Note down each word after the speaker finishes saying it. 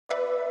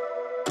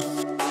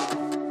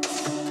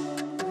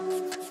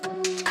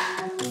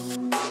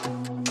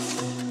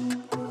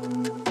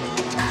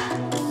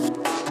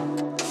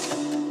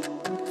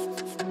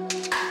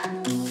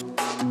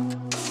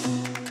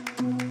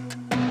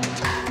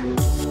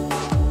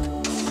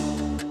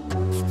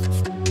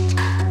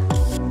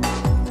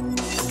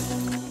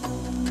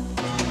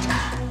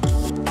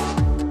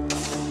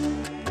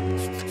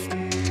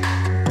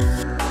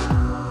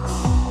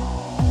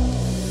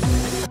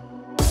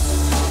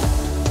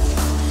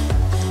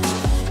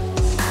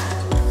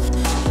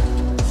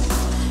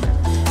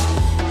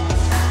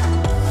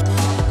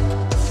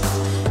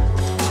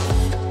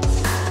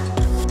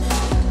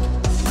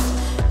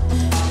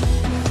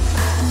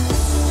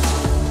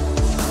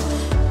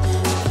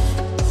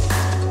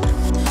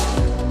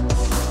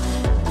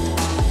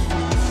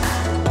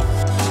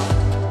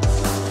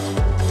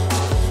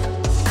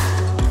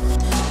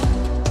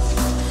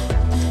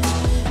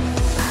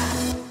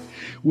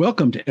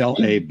Welcome to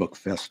LA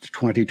BookFest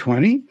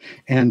 2020,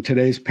 and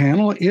today's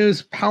panel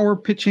is Power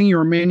Pitching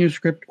Your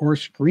Manuscript or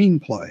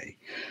Screenplay.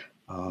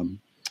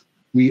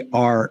 We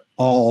are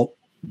all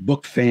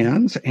book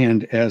fans,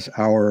 and as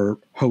our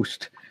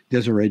host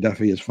Desiree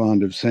Duffy is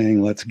fond of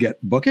saying, let's get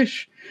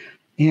bookish.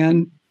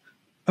 And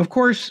of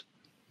course,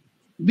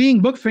 being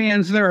book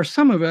fans, there are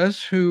some of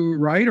us who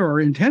write or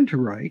intend to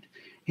write,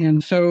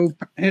 and so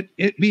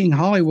it being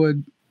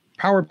Hollywood,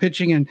 power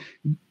pitching and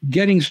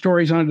getting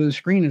stories onto the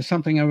screen is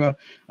something of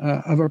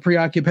a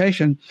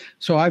preoccupation.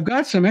 So I've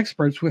got some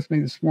experts with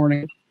me this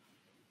morning.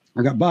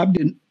 I got Bob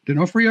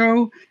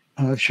Diforio,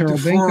 Sheryl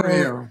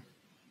Benko.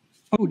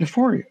 Oh,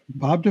 Diforio,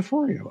 Bob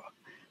Diforio.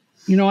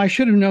 You know, I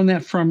should have known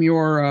that from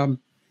your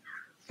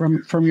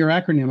from your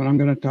acronym, and I'm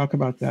going to talk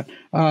about that.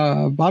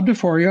 Bob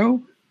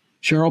Diforio,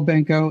 Sheryl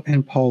Benko,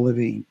 and Paul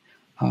Levine.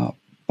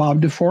 Bob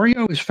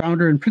Diforio is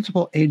founder and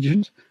principal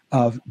agent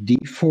of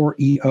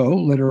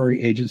D4EO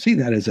Literary Agency.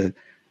 That is a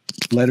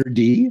letter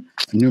D,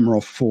 a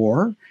numeral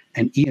 4,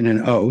 an E and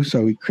an O,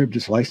 so he cribbed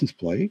his license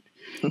plate.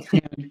 And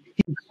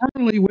he's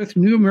currently with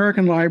New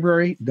American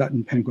Library,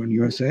 Dutton, Penguin,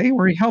 USA,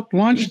 where he helped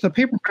launch the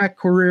paperback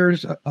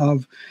careers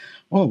of,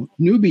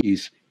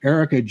 newbies,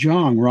 Erica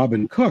Jong,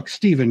 Robin Cook,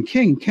 Stephen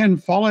King, Ken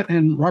Follett,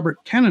 and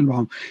Robert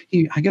Tanenbaum.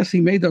 I guess he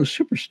made those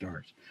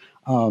superstars.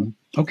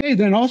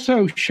 Then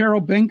also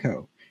Sheryl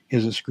Benko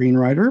is a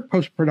screenwriter,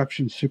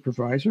 post-production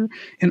supervisor,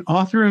 and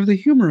author of the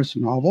humorous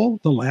novel,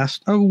 The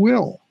Last of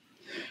Will.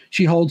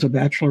 She holds a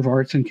Bachelor of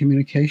Arts in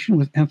Communication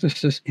with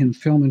emphasis in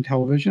film and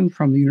television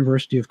from the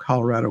University of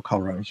Colorado,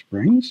 Colorado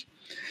Springs.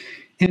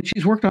 And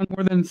she's worked on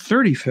more than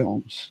 30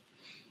 films,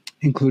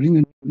 including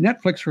the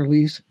Netflix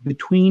release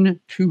Between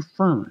Two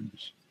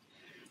Ferns.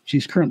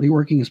 She's currently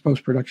working as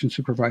post-production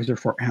supervisor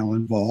for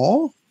Alan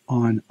Ball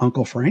on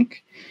Uncle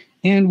Frank,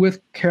 and with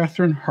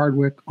Catherine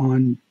Hardwick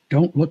on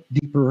Don't Look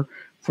Deeper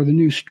for the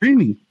new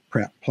streaming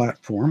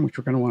platform, which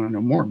we're going to want to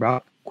know more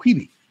about,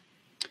 Quibi.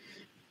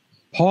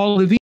 Paul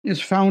Levine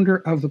is founder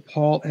of the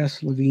Paul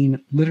S.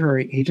 Levine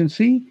Literary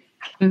Agency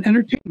and an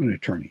entertainment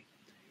attorney.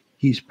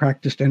 He's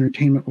practiced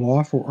entertainment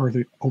law for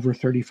over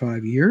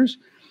 35 years.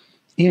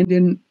 And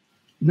in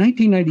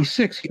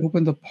 1996, he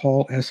opened the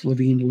Paul S.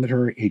 Levine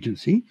Literary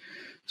Agency,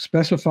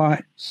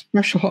 specializing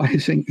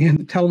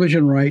in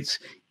television rights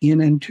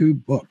in and to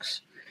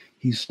books.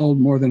 He's sold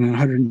more than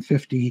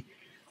 150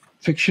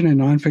 fiction and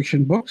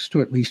nonfiction books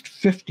to at least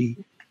 50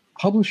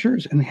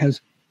 publishers and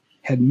has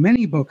had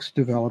many books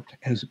developed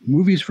as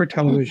movies for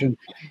television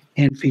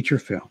and feature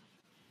film.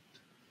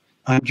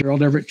 I'm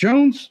Gerald Everett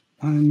Jones.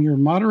 I'm your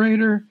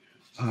moderator,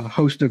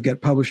 host of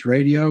Get Published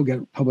Radio,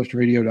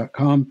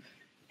 getpublishеdradio.com,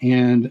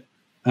 and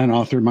an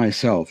author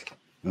myself,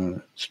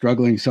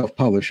 struggling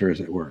self-publisher, as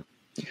it were.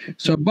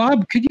 So,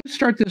 Bob, could you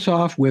start this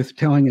off with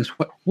telling us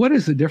what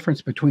is the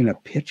difference between a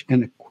pitch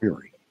and a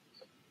query?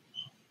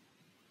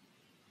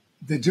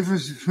 The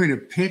difference between a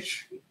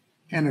pitch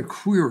and a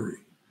query.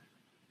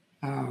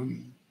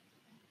 I'm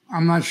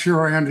not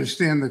sure I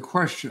understand the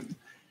question.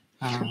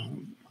 I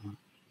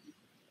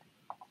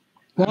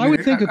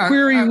would think a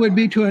query would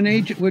be to an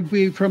agent, would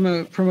be from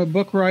a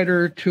book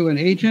writer to an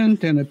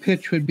agent, and a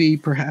pitch would be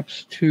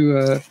perhaps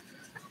to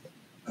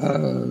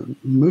a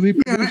movie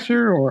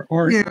producer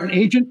or an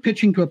agent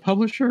pitching to a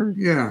publisher.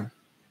 Yeah.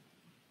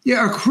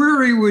 A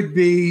query would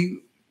be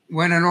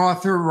when an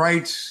author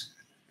writes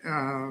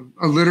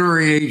a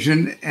literary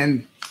agent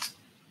and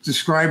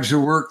describes the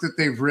work that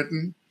they've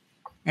written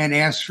and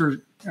asks for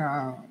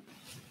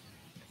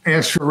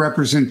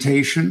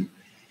representation.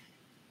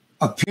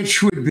 A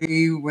pitch would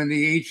be when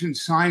the agent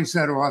signs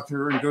that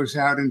author and goes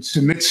out and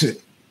submits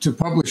it to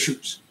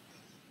publishers.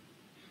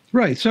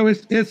 Right. So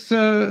it's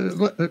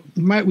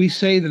might we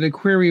say that a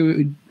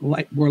query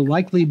will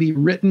likely be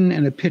written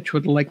and a pitch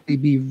would likely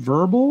be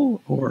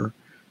verbal, or?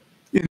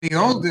 In the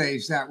old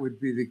days, that would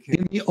be the case.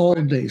 In the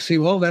old days. See,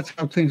 well, that's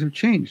how things have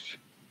changed.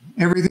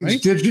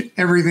 Everything's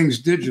everything's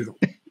digital.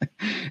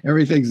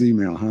 Everything's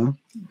email, huh?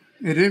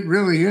 It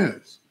really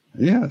is.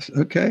 Yes.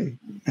 Okay.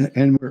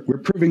 And we're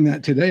proving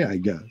that today, I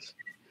guess.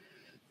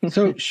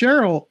 So,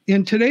 Sheryl,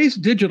 in today's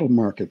digital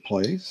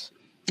marketplace,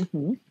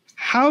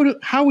 how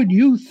would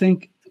you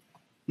think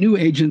new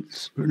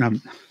agents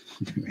don't,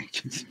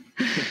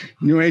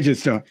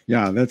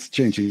 yeah, that's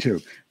changing too.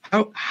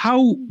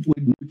 How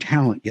would new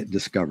talent get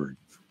discovered?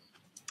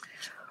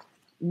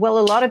 Well,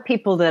 a lot of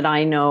people that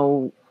I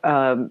know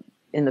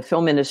in the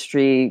film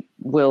industry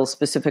will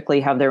specifically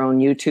have their own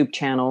YouTube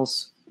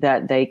channels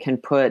that they can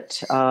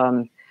put.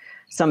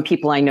 Some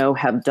people I know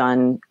have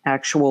done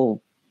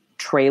actual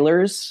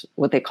trailers,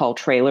 what they call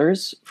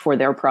trailers for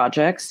their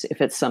projects.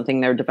 If it's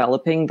something they're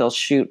developing, they'll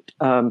shoot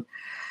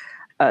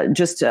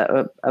just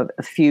a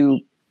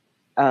few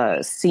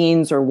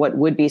scenes or what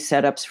would be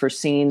setups for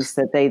scenes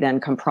that they then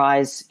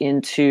comprise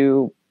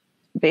into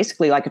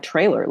basically like a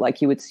trailer,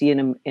 like you would see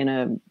in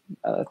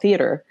a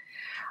theater,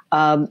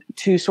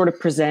 to sort of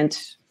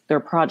present their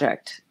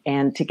project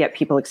and to get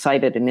people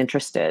excited and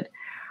interested.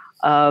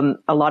 A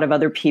lot of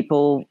other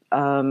people,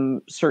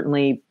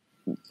 certainly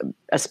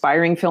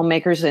aspiring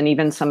filmmakers and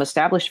even some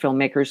established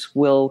filmmakers,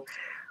 will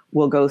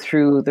will go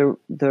through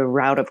the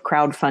route of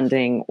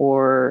crowdfunding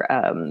or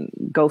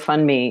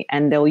GoFundMe,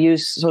 and they'll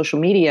use social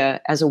media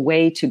as a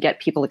way to get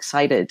people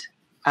excited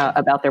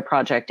about their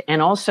project.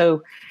 And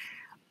also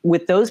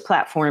with those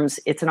platforms,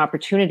 it's an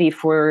opportunity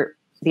for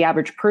the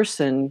average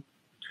person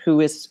who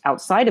is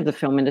outside of the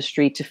film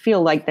industry to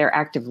feel like they're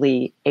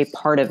actively a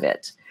part of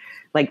it,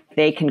 like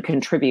they can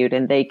contribute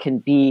and they can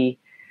be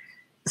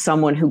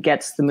someone who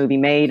gets the movie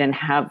made and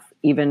have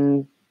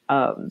even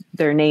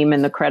their name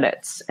in the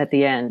credits at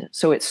the end.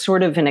 So it's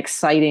sort of an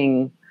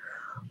exciting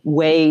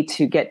way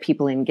to get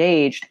people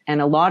engaged.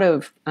 And a lot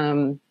of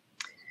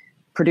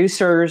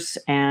producers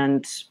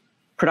and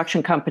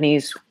production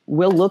companies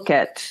will look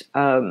at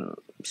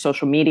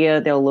social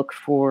media. They'll look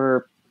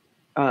for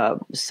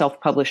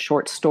self-published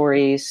short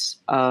stories.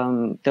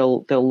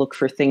 They'll look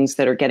for things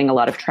that are getting a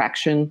lot of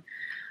traction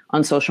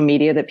on social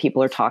media that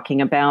people are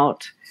talking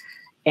about.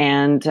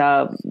 And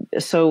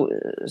so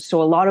a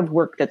lot of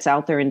work that's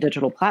out there in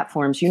digital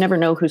platforms, you never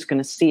know who's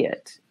going to see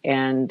it.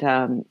 And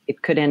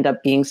it could end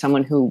up being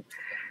someone who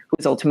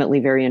is ultimately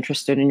very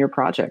interested in your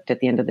project at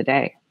the end of the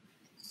day.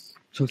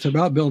 So it's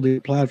about building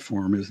a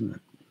platform, isn't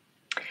it?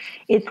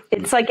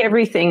 It's like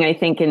everything, I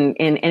think, in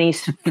any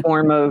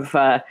form of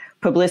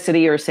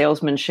publicity or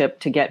salesmanship,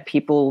 to get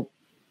people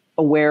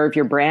aware of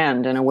your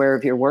brand and aware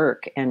of your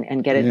work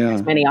and get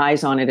as many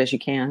eyes on it as you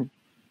can.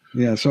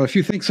 Yeah. So if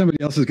you think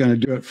somebody else is going to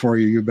do it for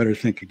you, you better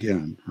think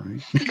again,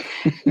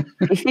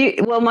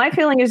 right? Well, my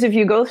feeling is if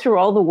you go through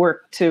all the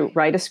work to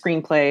write a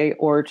screenplay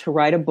or to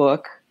write a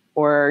book,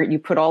 or you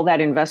put all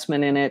that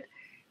investment in it,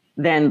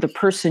 then the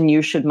person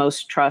you should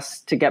most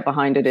trust to get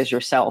behind it is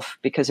yourself.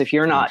 Because if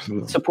you're not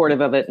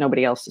supportive of it,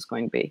 nobody else is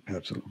going to be.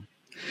 Absolutely.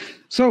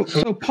 So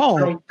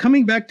Paul,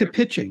 coming back to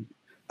pitching,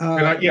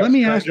 let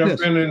me ask this.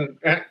 Jump in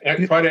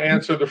and try to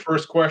answer the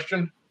first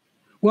question?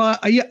 Well,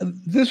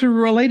 this is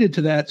related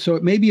to that, so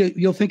maybe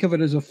you'll think of it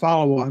as a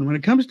follow-on. When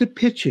it comes to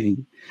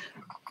pitching,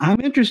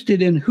 I'm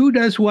interested in who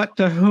does what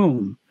to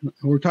whom.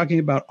 We're talking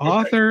about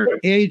author,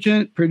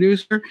 agent,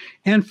 producer,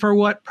 and for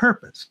what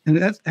purpose.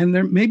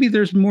 And maybe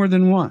there's more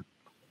than one.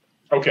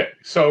 Okay,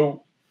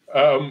 so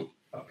a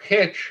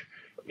pitch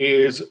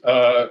is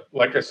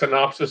like a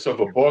synopsis of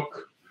a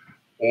book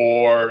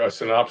or a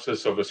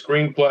synopsis of a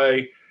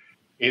screenplay.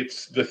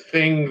 It's the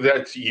thing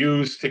that's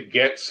used to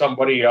get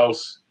somebody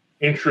else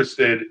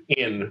interested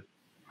in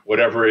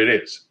whatever it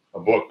is, a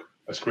book,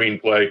 a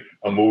screenplay,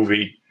 a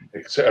movie,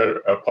 etc.,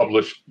 a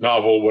published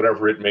novel,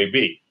 whatever it may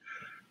be.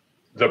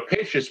 The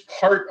pitch is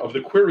part of the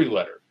query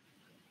letter.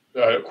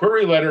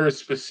 Query letter is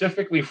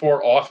specifically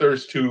for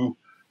authors to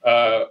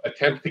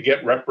attempt to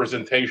get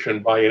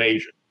representation by an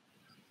agent.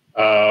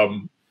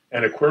 And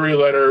a query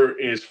letter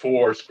is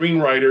for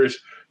screenwriters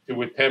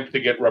to attempt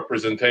to get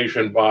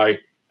representation by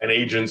an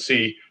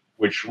agency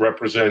which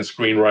represents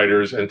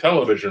screenwriters and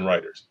television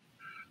writers.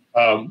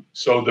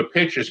 So the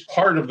pitch is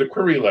part of the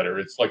query letter.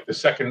 It's like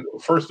the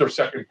first or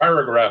second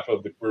paragraph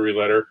of the query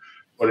letter,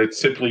 but it's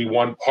simply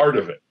one part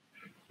of it.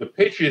 The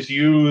pitch is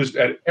used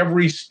at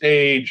every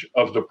stage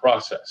of the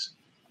process.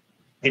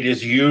 It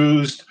is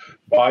used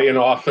by an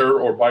author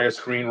or by a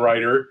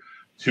screenwriter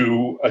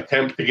to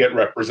attempt to get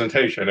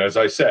representation, as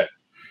I said.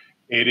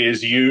 It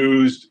is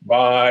used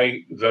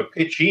by the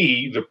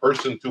pitchee, the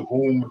person to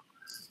whom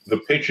the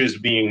pitch is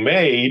being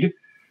made,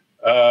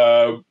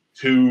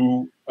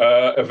 to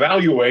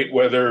evaluate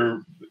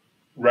whether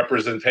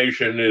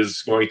representation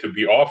is going to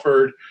be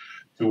offered,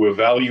 to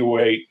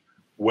evaluate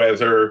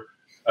whether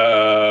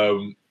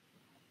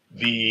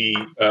the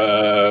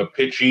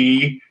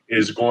pitchee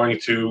is going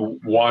to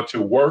want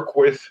to work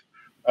with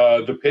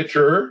the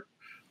pitcher,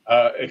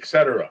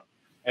 etc.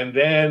 And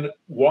then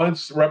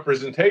once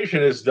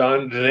representation is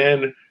done,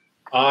 then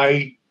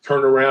I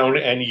turn around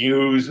and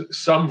use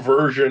some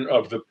version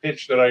of the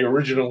pitch that I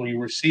originally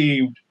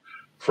received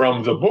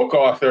from the book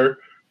author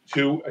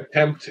to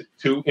attempt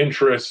to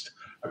interest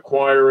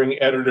acquiring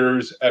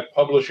editors at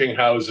publishing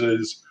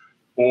houses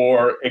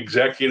or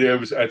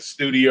executives at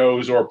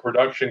studios or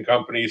production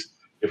companies,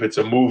 if it's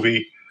a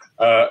movie,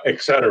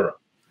 etc.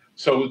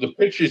 So the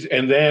pitch is,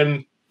 and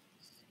then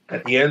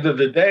at the end of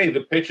the day,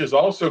 the pitch is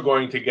also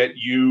going to get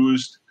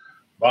used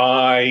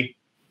by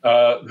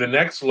the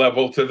next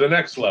level to the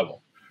next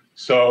level.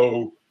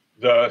 So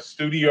the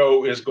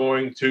studio is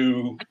going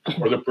to,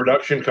 or the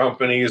production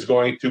company is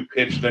going to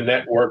pitch the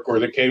network or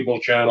the cable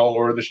channel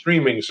or the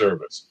streaming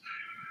service.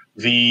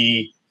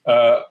 The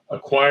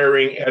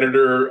acquiring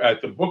editor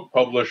at the book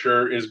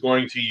publisher is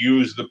going to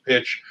use the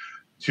pitch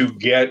to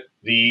get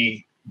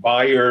the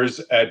buyers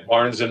at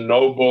Barnes &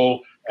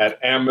 Noble, at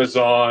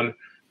Amazon,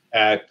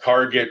 at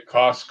Target,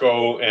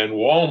 Costco, and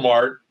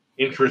Walmart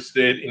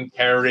interested in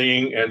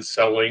carrying and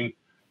selling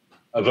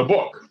the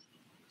book.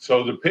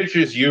 So the pitch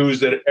is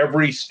used at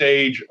every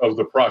stage of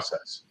the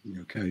process.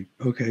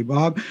 Okay,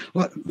 Bob.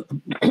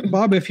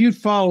 Bob, if you'd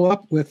follow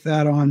up with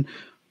that on,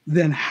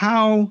 then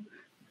how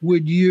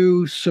would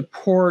you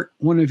support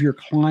one of your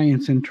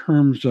clients in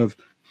terms of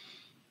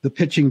the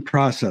pitching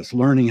process,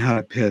 learning how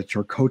to pitch,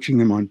 or coaching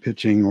them on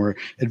pitching, or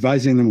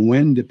advising them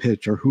when to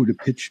pitch or who to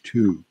pitch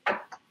to?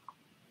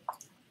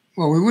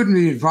 Well, we wouldn't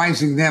be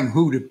advising them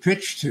who to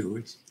pitch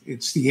to.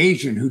 It's the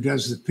agent who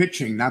does the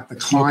pitching, not the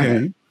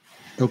client.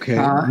 Okay.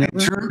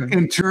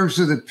 In terms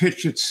of the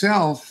pitch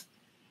itself,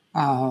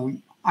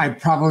 I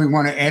probably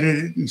want to edit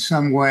it in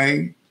some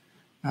way,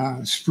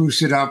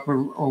 spruce it up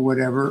or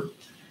whatever.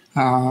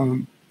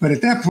 But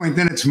at that point,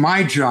 then it's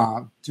my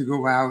job to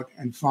go out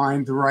and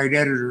find the right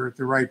editor at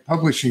the right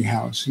publishing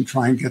house and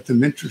try and get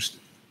them interested.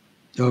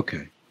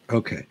 Okay.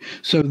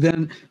 So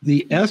then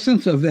the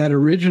essence of that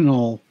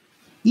original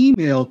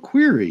email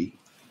query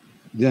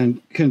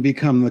then can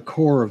become the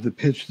core of the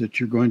pitch that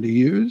you're going to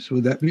use.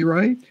 Would that be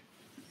right?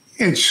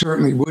 It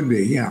certainly would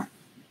be, yeah.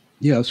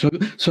 Yeah.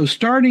 So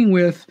starting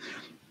with,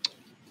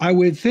 I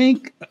would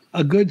think,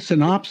 a good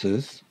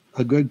synopsis,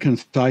 a good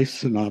concise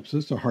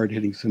synopsis, a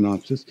hard-hitting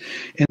synopsis.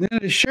 And then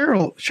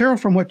Sheryl,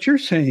 from what you're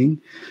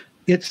saying,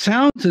 it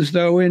sounds as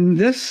though in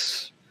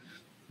this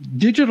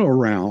digital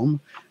realm,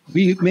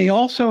 we may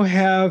also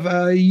have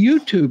a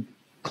YouTube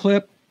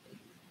clip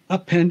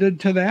appended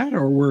to that,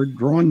 or we're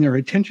drawing their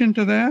attention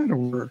to that,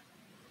 or...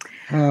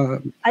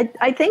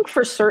 I think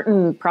for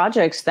certain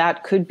projects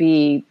that could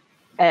be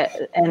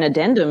an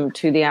addendum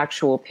to the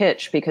actual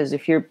pitch, because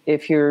if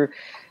you're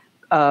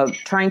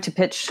trying to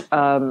pitch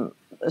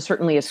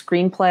certainly a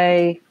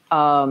screenplay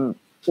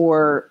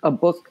or a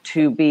book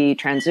to be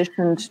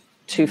transitioned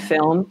to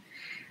film,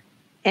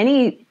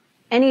 any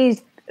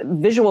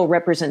visual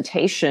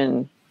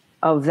representation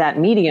of that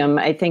medium,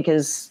 I think,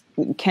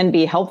 can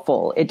be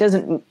helpful. It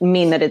doesn't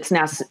mean that it's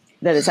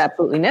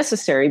absolutely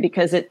necessary,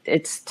 because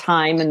it's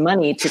time and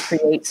money to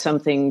create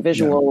something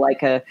visual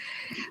like a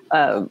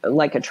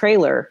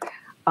trailer.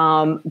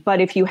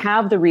 But if you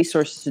have the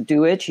resources to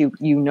do it, you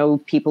know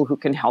people who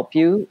can help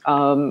you.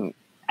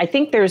 I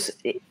think there's,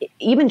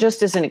 even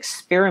just as an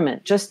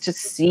experiment, just to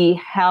see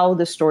how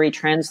the story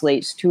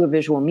translates to a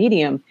visual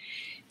medium,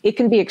 it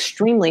can be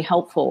extremely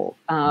helpful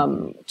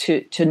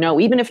to know,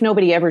 even if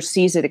nobody ever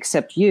sees it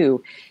except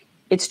you.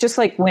 It's just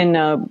like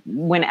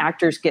when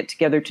actors get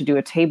together to do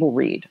a table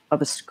read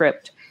of a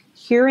script,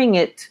 hearing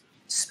it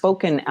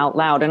spoken out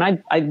loud. And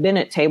I've been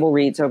at table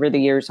reads over the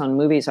years on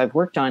movies I've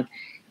worked on.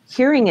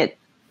 Hearing it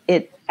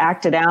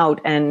acted out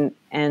and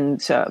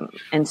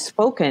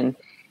spoken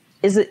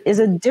is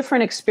a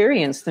different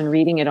experience than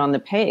reading it on the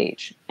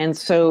page. And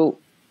so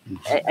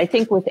I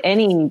think with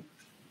any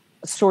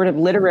sort of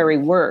literary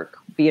work,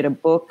 be it a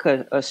book,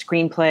 a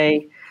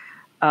screenplay,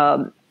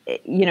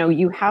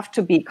 you have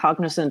to be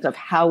cognizant of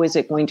how is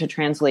it going to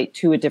translate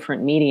to a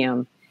different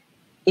medium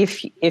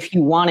if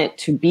you want it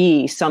to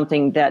be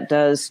something that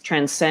does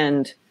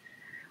transcend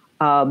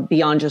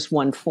beyond just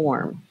one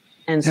form.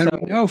 And so,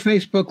 we know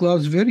Facebook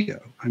loves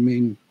video. I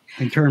mean,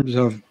 in terms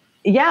of...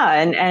 Yeah,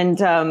 and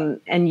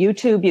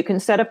YouTube, you can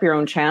set up your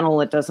own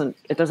channel. It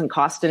doesn't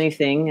cost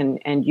anything,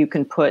 and you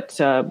can put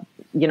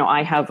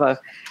I have a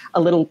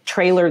little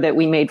trailer that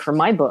we made for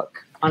my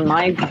book on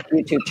my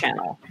YouTube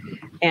channel,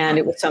 and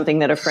it was something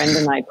that a friend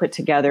and I put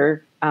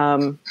together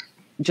as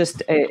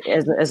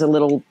a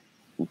little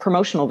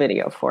promotional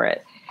video for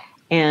it.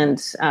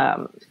 And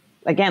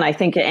again, I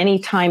think any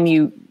time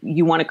you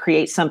want to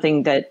create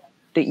something that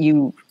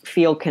you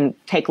feel can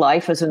take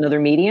life as another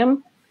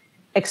medium,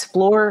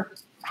 explore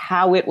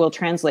how it will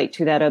translate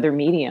to that other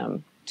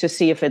medium to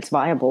see if it's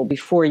viable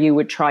before you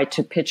would try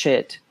to pitch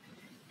it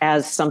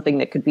as something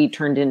that could be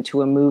turned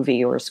into a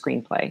movie or a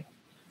screenplay.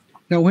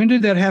 Now, when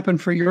did that happen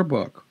for your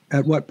book?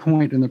 At what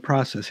point in the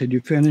process? Had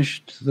you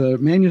finished the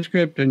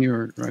manuscript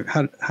and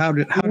how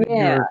did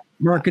your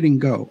marketing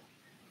go?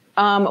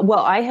 Well,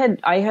 I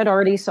had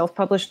already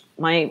self-published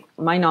my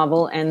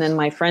novel, and then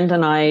my friend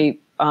and I,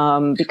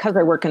 because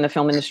I work in the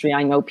film industry,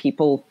 I know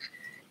people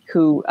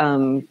who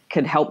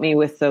could help me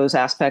with those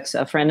aspects.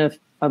 A friend of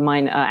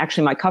mine,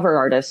 actually my cover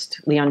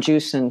artist, Leon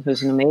Jewson,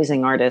 who's an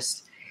amazing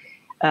artist,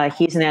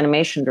 he's an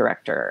animation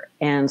director.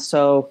 And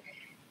so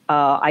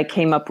I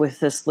came up with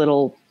this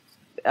little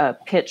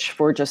pitch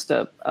for just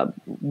a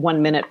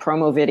 1-minute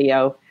promo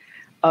video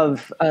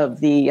of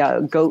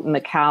the goat and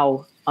the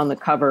cow on the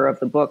cover of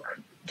the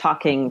book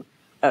talking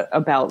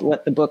about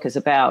what the book is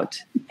about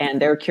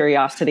and their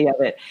curiosity of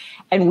it.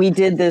 And we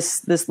did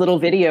this little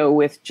video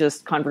with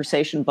just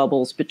conversation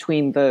bubbles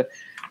between the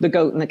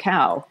goat and the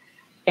cow.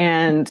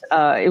 And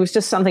it was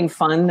just something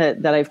fun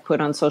that I've put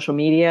on social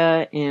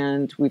media,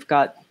 and we've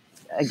got,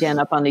 again,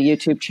 up on the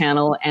YouTube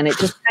channel. And it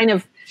just kind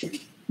of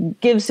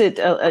gives it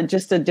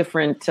just a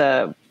different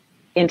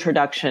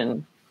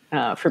introduction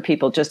for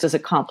people, just as a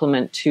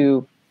compliment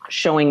to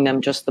showing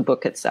them just the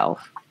book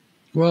itself.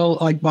 Well,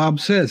 like Bob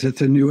says,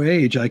 it's a new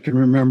age. I can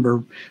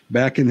remember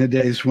back in the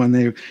days when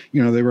they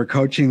were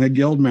coaching the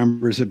guild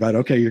members about,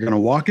 okay, you're going to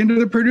walk into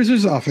the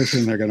producer's office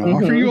and they're going to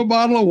offer you a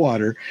bottle of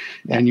water,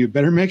 and you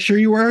better make sure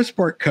you wear a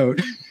sport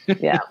coat.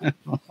 Yeah.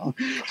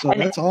 So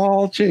that's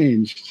all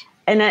changed.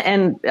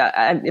 And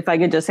if I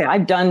could just say,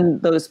 I've done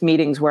those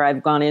meetings where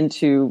I've gone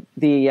into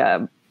the,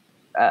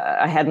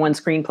 I had one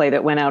screenplay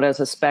that went out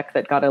as a spec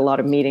that got a lot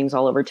of meetings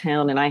all over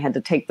town, and I had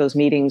to take those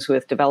meetings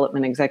with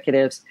development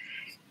executives.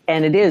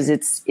 And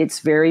it's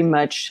very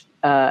much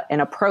an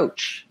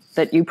approach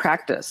that you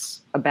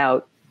practice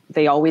about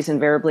they always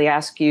invariably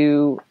ask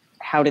you,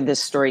 how did this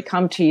story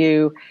come to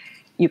you?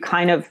 You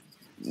kind of,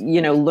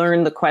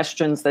 learn the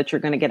questions that you're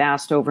going to get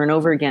asked over and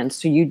over again.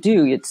 So you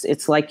do,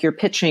 it's like you're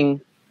pitching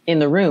in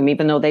the room,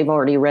 even though they've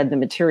already read the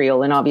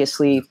material and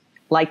obviously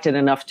liked it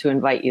enough to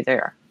invite you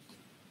there.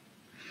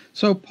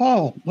 So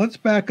Paul, let's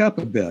back up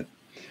a bit.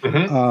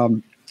 Mm-hmm.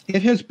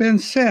 It has been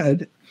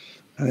said,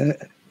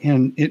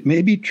 and it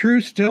may be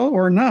true still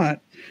or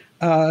not,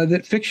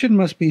 that fiction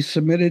must be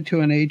submitted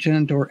to an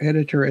agent or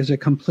editor as a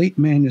complete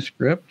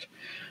manuscript,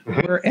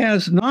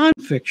 whereas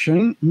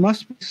nonfiction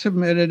must be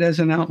submitted as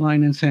an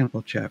outline and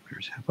sample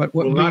chapters. But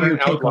what not an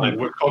outline,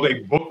 what's called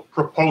a book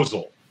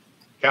proposal,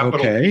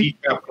 capital P,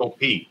 capital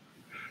P.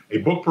 A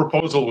book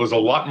proposal is a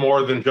lot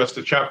more than just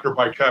a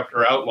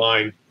chapter-by-chapter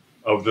outline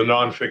of the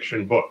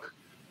nonfiction book.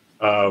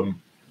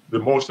 The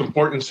most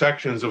important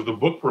sections of the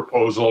book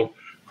proposal,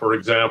 for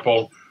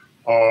example,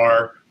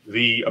 are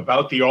the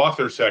about the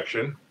author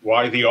section,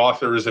 why the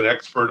author is an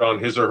expert on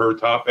his or her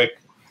topic,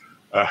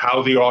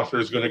 how the author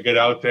is going to get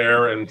out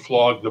there and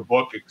flog the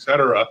book,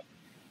 etc.,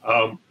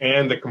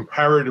 and the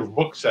comparative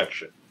book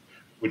section,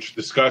 which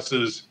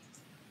discusses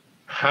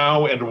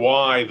how and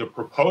why the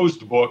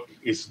proposed book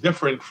is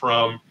different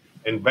from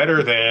and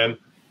better than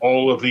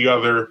all of the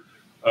other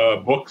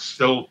books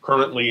still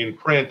currently in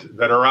print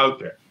that are out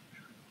there.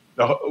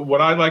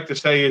 What I like to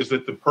say is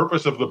that the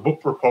purpose of the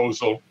book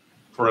proposal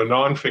for a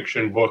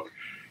nonfiction book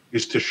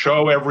is to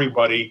show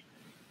everybody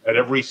at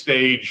every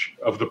stage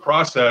of the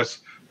process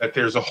that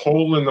there's a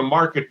hole in the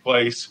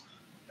marketplace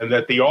and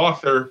that the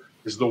author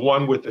is the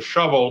one with the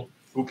shovel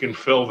who can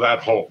fill that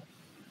hole.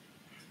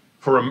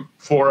 For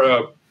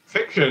a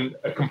fiction,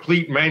 a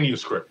complete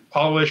manuscript,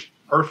 polished,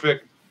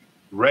 perfect,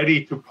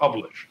 ready to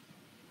publish.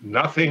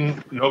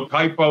 Nothing, no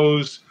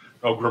typos,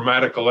 no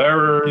grammatical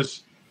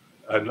errors,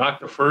 not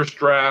the first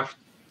draft,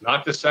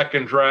 not the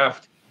second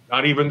draft,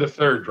 not even the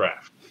third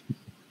draft.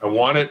 I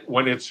want it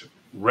when it's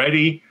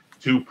ready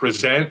to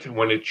present,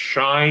 when it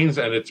shines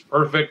and it's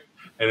perfect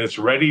and it's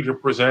ready to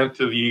present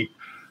to the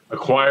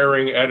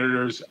acquiring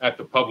editors at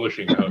the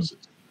publishing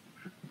houses.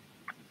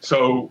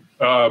 So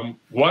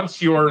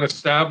once you're an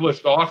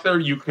established author,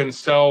 you can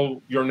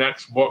sell your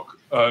next book,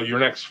 your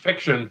next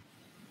fiction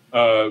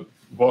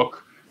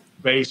book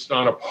based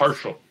on a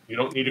partial. You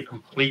don't need a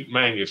complete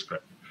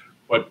manuscript.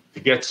 But to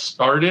get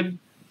started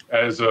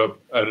as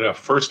a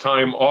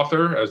first-time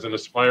author, as an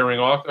aspiring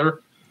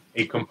author,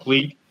 a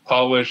complete,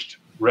 polished,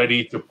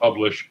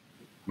 ready-to-publish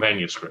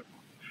manuscript.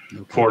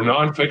 Okay. For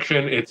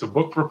nonfiction, it's a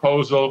book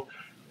proposal,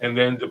 and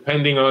then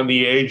depending on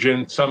the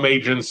agent, some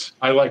agents,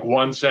 I like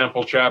one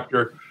sample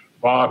chapter.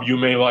 Bob, you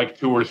may like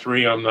 2 or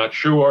 3, I'm not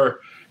sure.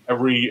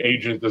 Every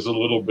agent is a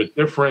little bit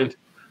different.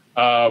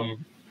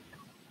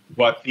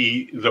 But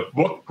the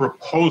book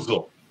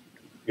proposal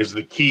is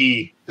the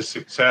key to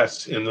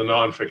success in the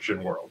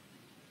nonfiction world.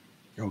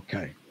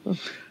 Okay.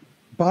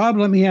 Bob,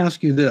 let me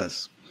ask you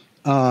this.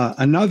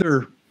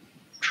 Another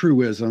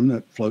truism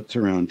that floats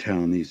around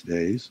town these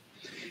days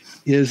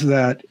is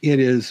that it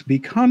is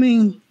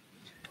becoming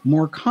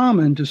more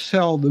common to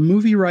sell the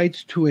movie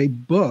rights to a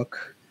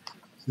book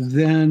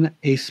than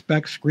a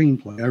spec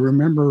screenplay. I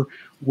remember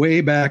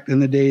way back in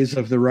the days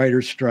of the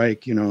writer's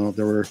strike,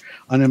 there were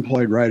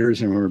unemployed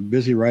writers and we were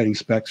busy writing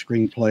spec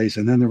screenplays,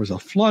 and then there was a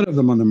flood of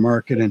them on the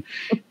market,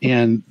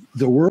 and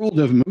the world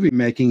of movie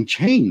making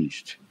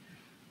changed.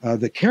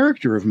 The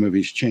character of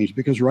movies changed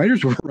because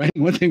writers were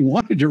writing what they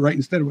wanted to write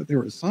instead of what they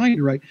were assigned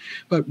to write.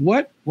 But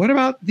what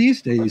about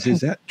these days?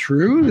 Is that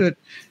true that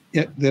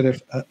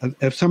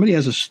if somebody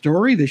has a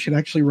story, they should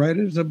actually write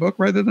it as a book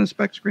rather than a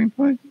spec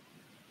screenplay?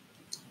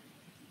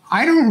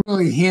 I don't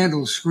really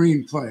handle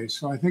screenplays,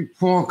 so I think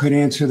Paul could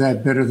answer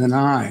that better than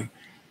I.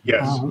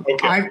 Yes.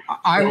 Okay.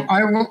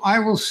 I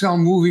will sell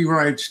movie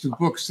rights to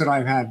books that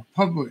I've had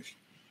published,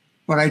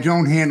 but I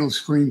don't handle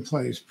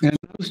screenplays. And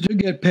those do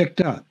get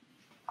picked up.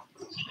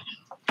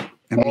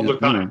 All the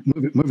time.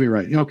 Movie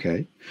right.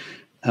 Okay.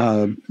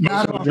 The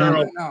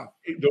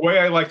way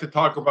I like to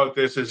talk about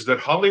this is that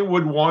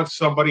Hollywood wants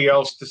somebody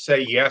else to say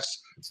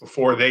yes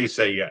before they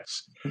say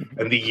yes.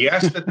 And the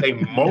yes that they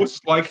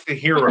most like to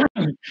hear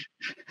about.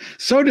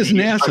 So does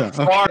NASA.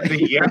 By far,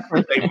 the yes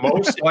that they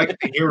most like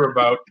to hear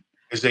about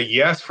is a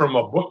yes from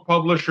a book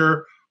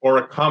publisher or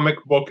a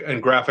comic book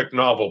and graphic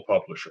novel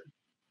publisher.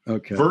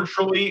 Okay.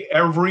 Virtually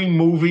every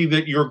movie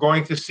that you're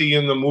going to see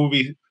in the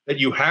movie that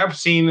you have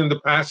seen in the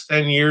past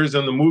 10 years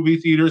in the movie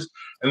theaters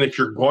and that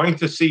you're going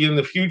to see in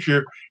the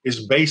future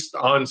is based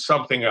on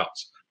something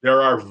else.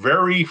 There are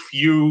very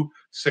few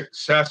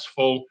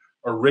successful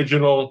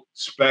original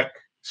spec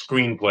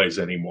screenplays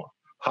anymore.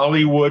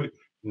 Hollywood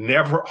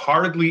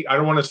hardly, I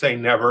don't want to say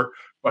never,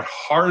 but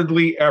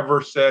hardly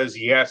ever says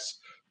yes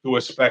to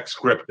a spec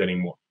script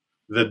anymore.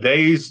 The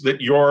days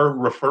that you're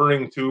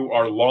referring to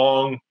are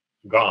long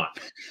gone.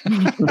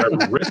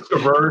 They're risk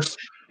averse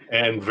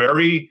and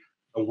very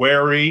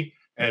wary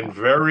and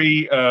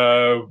very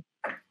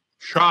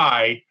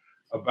shy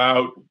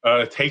about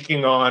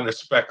taking on a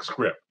spec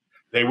script.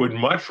 They would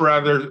much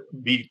rather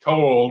be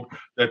told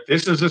that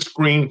this is a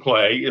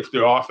screenplay if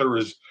the author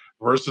is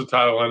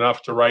versatile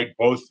enough to write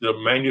both the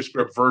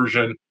manuscript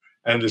version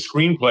and the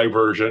screenplay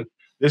version.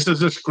 This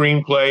is a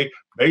screenplay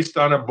based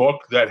on a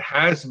book that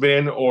has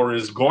been or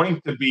is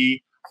going to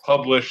be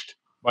published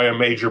by a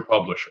major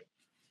publisher,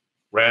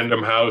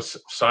 Random House,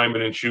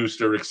 Simon &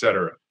 Schuster,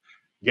 etc.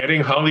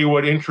 Getting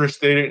Hollywood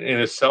interested in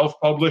a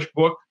self-published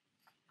book,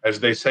 as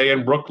they say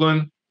in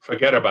Brooklyn,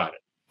 forget about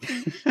it.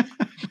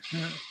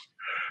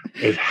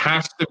 It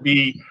has to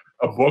be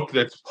a book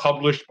that's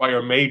published by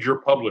a major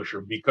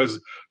publisher, because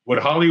what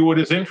Hollywood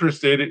is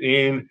interested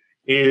in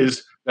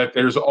is that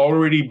there's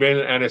already been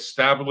an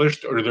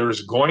established, or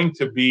there's going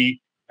to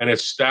be an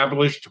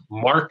established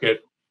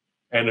market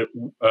and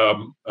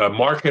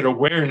market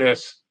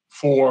awareness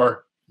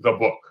for the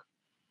book,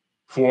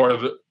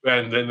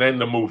 and then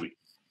the movie.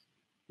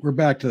 We're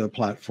back to the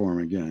platform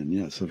again.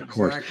 Yes, of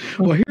course.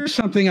 Well, here's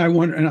something I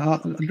wonder, and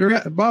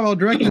Bob, I'll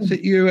direct this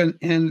at you,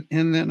 and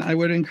then I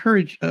would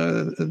encourage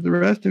the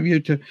rest of you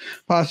to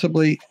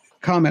possibly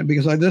comment,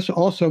 because this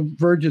also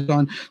verges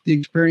on the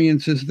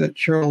experiences that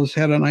Sheryl has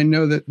had, and I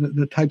know that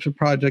the types of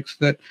projects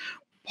that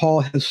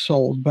Paul has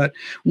sold. But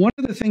one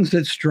of the things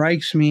that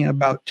strikes me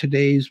about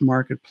today's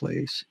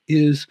marketplace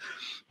is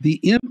the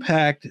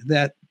impact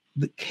that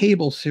the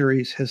cable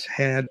series has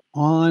had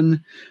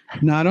on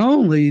not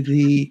only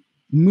the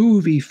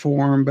movie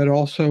form but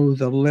also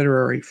the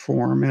literary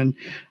form. And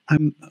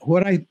it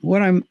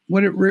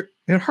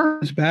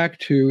harkens back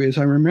to is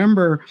I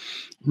remember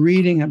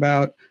reading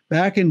about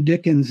back in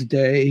Dickens'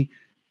 day,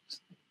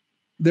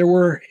 there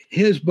were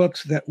his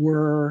books that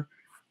were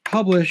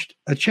published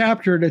a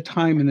chapter at a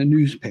time in the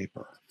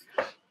newspaper,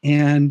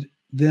 and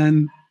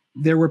then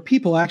there were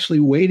people actually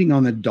waiting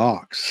on the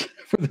docks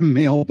for the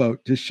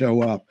mailboat to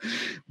show up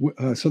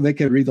so they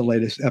could read the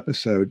latest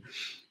episode.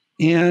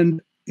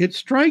 And it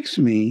strikes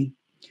me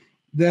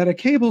that a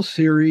cable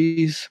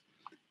series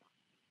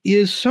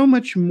is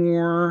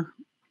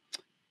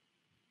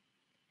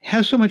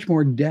has so much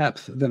more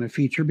depth than a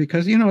feature,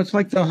 because, it's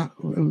like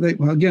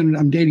again,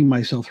 I'm dating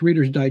myself,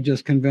 Reader's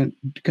Digest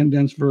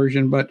condensed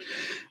version, but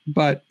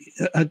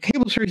a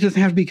cable series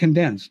doesn't have to be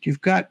condensed.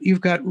 You've got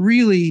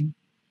really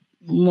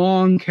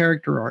long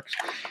character arcs.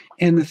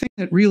 And the thing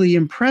that really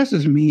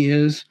impresses me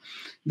is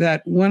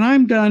that when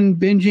I'm done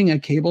binging a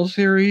cable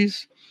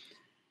series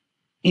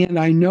and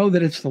I know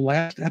that it's the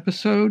last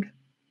episode,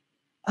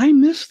 I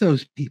miss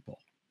those people.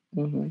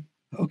 Mm-hmm.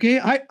 Okay,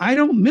 I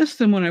don't miss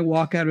them when I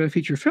walk out of a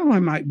feature film. I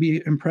might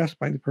be impressed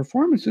by the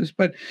performances,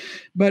 but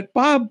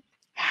Bob,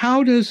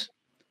 how does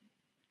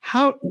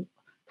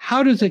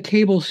a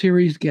cable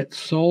series get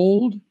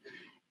sold,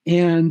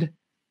 and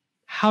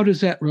how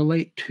does that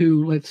relate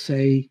to, let's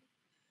say,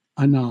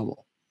 a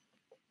novel?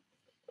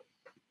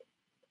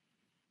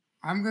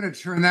 I'm going to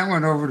turn that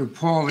one over to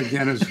Paul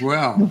again as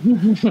well.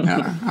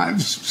 I'm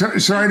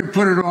sorry to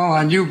put it all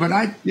on you,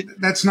 but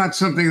that's not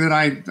something that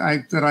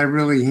I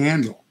really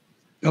handle.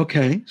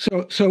 Okay,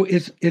 so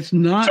it's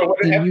not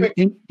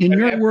in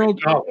your world.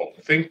 Novel.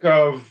 Think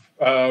of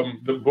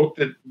the book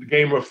that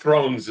Game of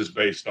Thrones is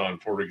based on,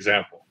 for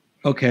example.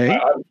 Okay.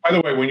 By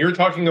the way, when you're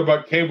talking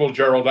about cable,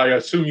 Gerald, I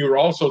assume you're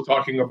also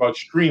talking about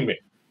streaming,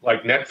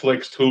 like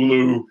Netflix,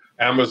 Hulu,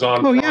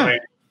 Amazon Prime,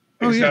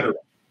 etc.,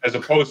 as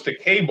opposed to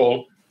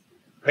cable,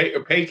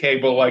 pay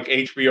cable like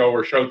HBO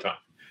or Showtime.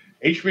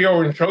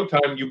 HBO and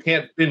Showtime, you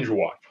can't binge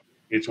watch.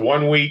 It's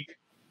 1 week,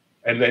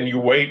 and then you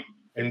wait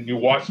and you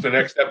watch the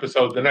next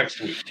episode the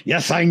next week.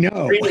 Yes, I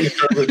know. Streaming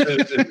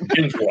services is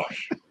binge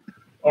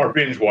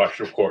watch,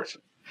 of course,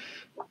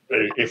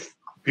 if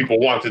people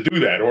want to do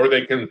that, or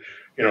they can,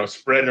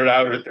 spread it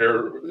out at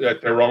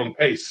their own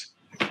pace.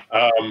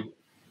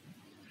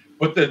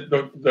 But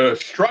the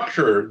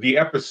structure,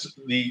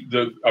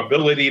 the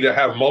ability to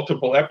have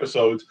multiple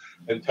episodes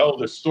and tell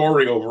the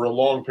story over a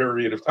long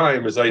period of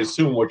time is, I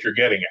assume, what you're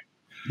getting at.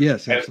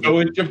 Yes,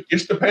 absolutely. And so it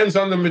just depends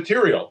on the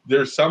material.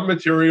 There's some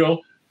material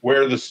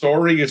where the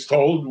story is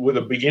told with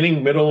a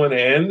beginning, middle, and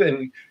end,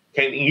 and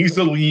can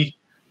easily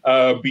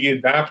be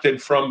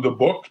adapted from the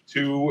book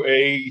to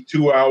a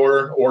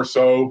 2-hour or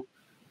so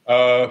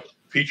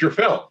feature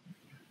film.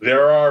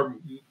 There are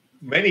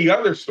many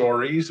other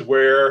stories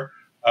where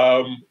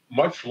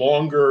much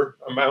longer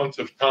amounts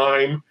of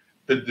time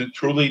to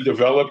truly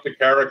develop the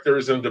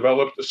characters and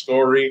develop the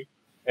story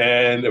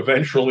and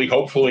eventually,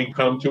 hopefully,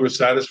 come to a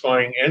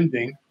satisfying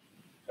ending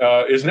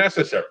is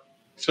necessary.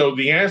 So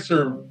the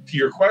answer to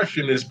your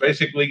question is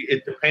basically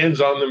it depends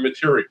on the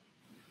material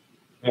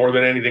more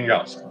than anything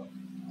else.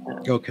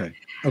 Okay.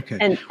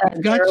 And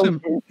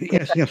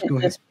yes, go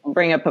ahead. Just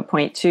bring up a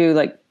point too,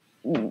 like,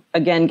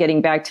 again,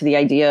 getting back to the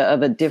idea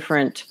of a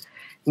different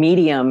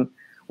medium.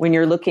 When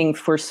you're looking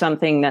for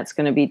something that's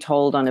going to be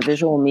told on a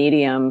visual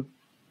medium,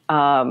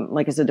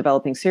 like as a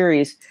developing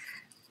series,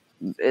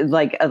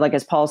 like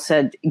as Paul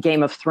said,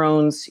 Game of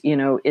Thrones,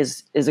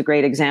 is a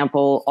great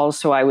example.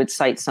 Also, I would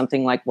cite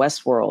something like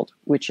Westworld,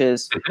 which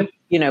is,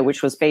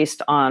 which was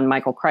based on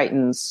Michael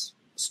Crichton's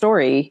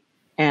story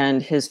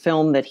and his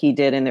film that he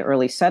did in the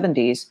early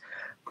 70s.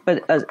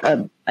 But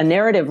a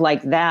narrative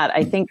like that,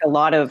 I think a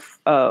lot of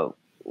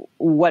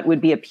what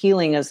would be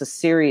appealing as a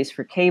series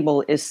for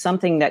cable is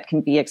something that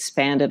can be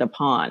expanded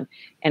upon.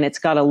 And it's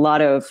got a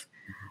lot of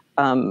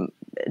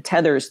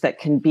tethers that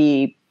can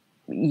be,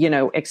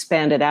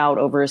 expanded out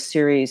over a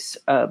series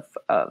of,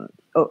 a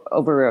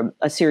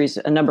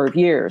number of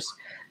years.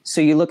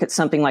 So you look at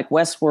something like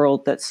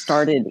Westworld that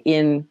started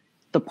in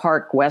the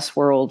park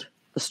Westworld,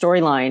 the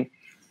storyline,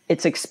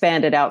 it's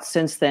expanded out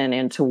since then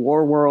into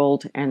War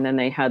World, and then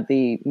they had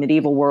the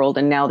medieval world,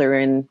 and now they're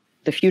in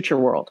the future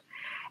world.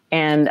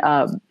 And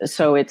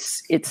so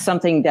it's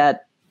something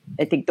that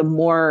I think the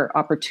more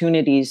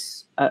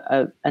opportunities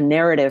a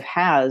narrative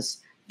has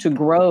to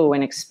grow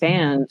and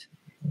expand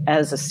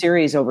as a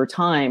series over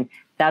time,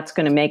 that's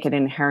going to make it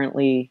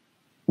inherently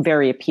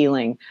very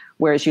appealing.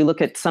 Whereas you look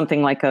at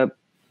something like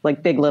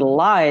Big Little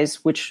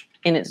Lies, which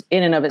in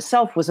and of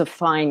itself was a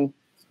fine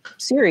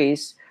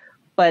series,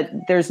 but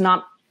there's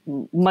not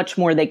much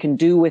more they can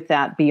do with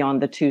that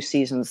beyond the 2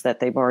 seasons that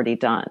they've already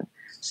done.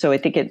 So I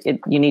think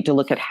you need to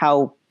look at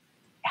how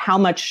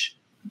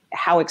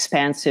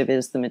expansive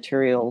is the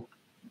material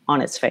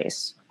on its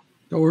face.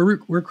 So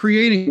we're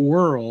creating a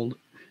world,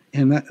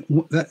 and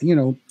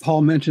that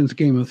Paul mentions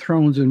Game of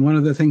Thrones, and one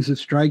of the things that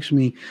strikes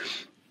me,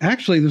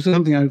 actually, this is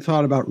something I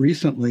thought about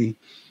recently,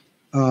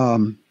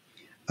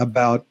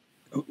 about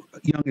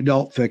young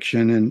adult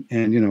fiction,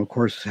 and of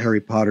course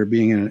Harry Potter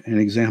being an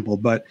example.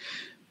 But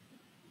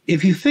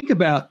if you think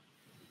about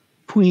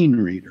tween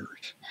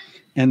readers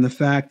and the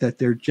fact that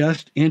they're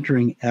just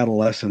entering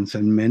adolescence,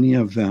 and many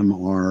of them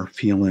are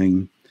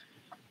feeling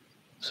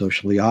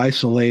socially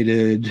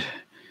isolated,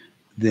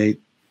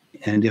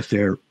 and if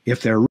they're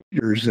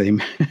readers, they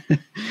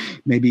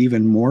maybe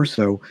even more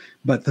so.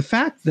 But the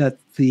fact that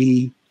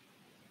the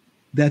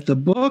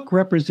book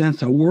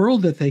represents a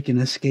world that they can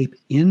escape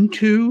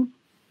into,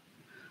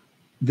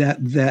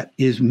 that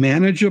is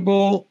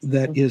manageable,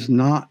 that is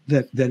not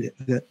that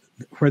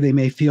where they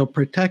may feel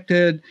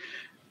protected.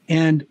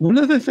 And one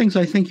of the things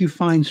I think you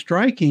find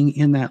striking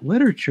in that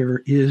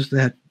literature is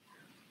that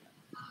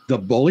the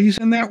bullies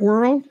in that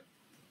world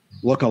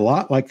look a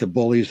lot like the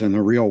bullies in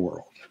the real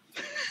world.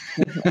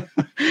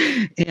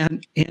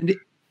 and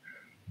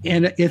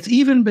it's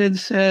even been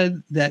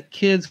said that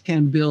kids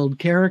can build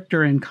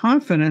character and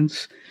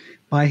confidence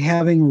by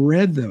having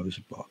read those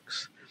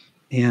books.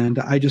 And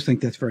I just think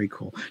that's very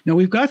cool. Now,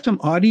 we've got some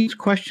audience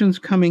questions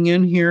coming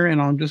in here,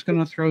 and I'm just going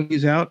to throw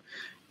these out.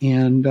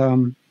 And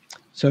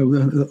so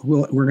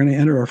we're going to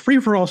enter a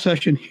free-for-all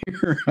session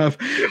here of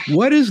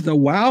what is the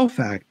wow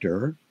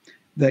factor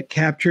that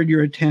captured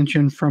your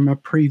attention from a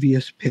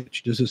previous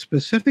pitch? Does a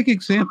specific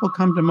example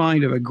come to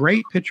mind of a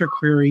great pitch or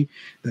query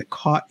that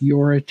caught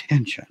your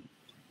attention?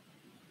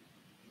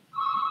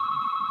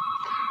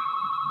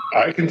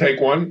 I can take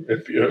one.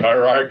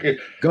 Or I can,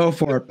 go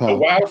for it, Paul. The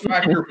wow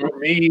factor for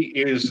me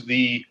is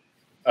the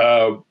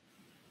 2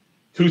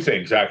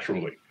 things,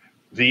 actually.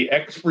 The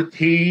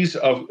expertise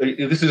of,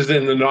 this is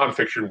in the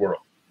nonfiction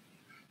world,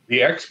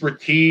 the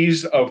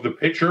expertise of the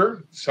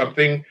pitcher,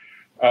 something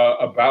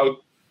about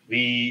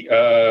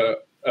the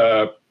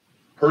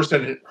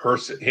person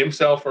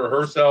himself or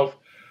herself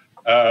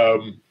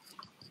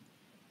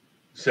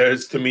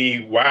says to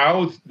me,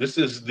 wow, this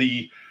is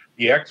the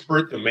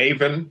expert, the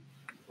maven,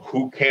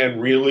 who can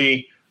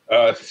really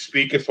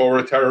speak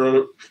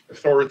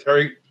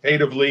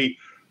authoritatively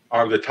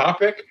on the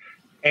topic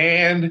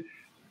and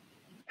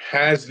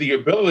has the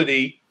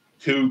ability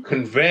to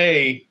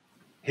convey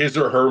his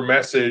or her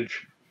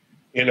message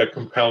in a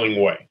compelling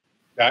way.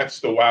 That's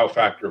the wow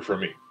factor for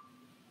me.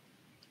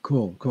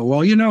 Cool.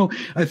 Well,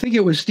 I think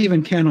it was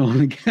Stephen Kennel,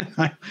 and again,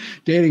 I'm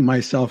dating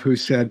myself, who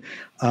said,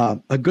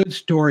 a good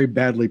story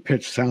badly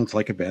pitched sounds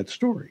like a bad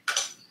story.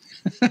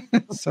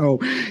 So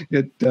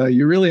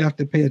you really have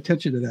to pay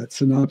attention to that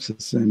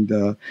synopsis.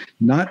 And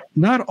not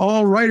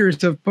all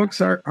writers of books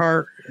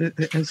are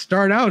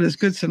start out as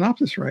good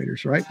synopsis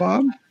writers, right,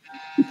 Bob?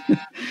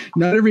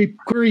 Not every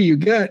query you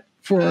get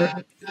for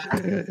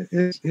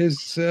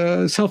is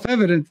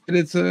self-evident that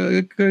it's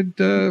a good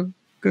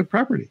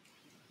property.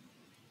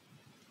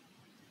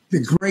 The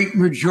great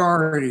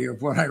majority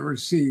of what I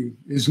receive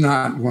is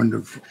not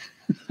wonderful.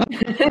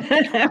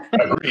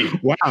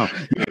 Wow,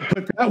 you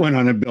put that one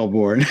on a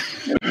billboard.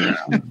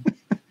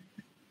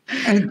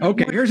 And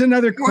okay, here's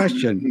another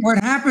question. What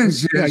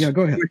happens is,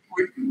 go ahead.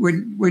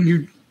 When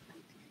you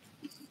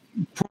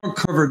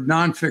covered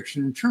nonfiction,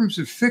 in terms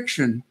of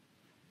fiction,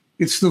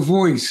 it's the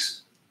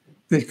voice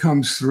that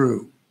comes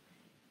through.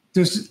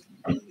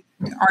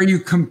 Are you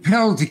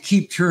compelled to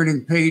keep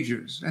turning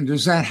pages? And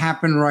does that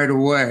happen right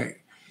away?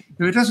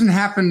 If it doesn't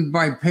happen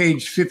by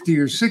page 50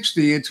 or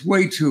 60, it's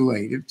way too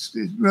late. It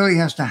really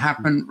has to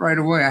happen right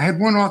away. I had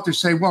one author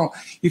say, well,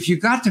 if you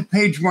got to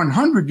page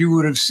 100, you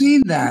would have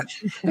seen that.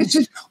 I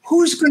said,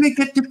 who's going to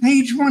get to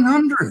page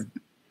 100?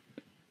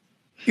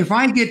 If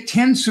I get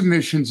 10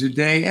 submissions a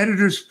day,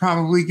 editors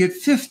probably get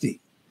 50.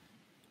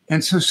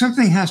 And so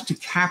something has to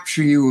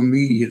capture you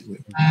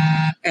immediately.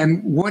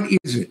 And what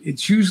is it?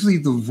 It's usually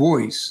the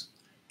voice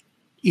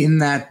in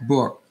that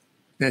book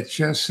that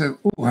just said,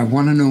 oh, I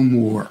want to know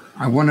more.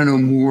 I want to know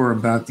more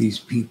about these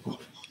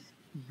people.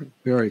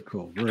 Very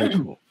cool. Very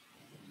cool.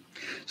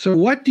 So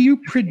what do you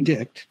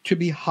predict to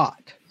be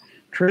hot?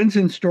 Trends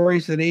and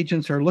stories that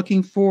agents are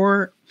looking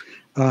for?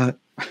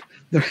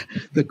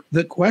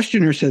 The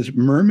questioner says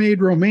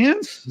mermaid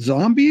romance,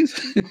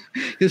 zombies,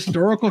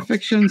 historical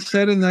fiction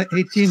set in the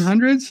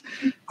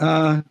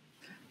 1800s.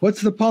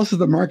 What's the pulse of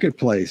the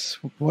marketplace?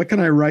 What can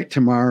I write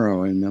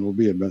tomorrow and that'll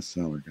be a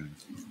bestseller, guys?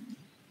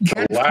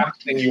 The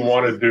last thing you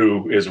want to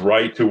do is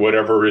write to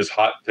whatever is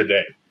hot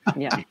today.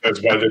 Yeah. Because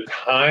by the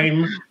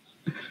time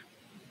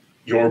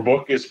your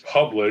book is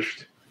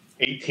published,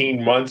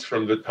 18 months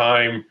from the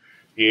time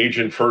the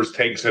agent first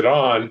takes it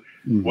on,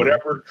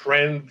 whatever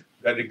trend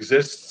that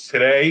exists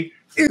today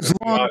is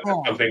on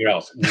to something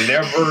else.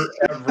 Never,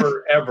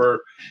 ever, ever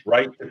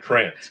write the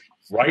trends.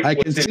 I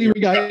can see we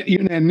got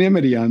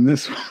unanimity on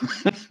this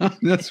one. On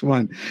this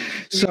one.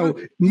 So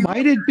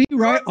might it be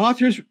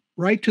authors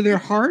write to their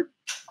heart?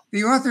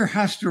 The author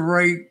has to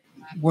write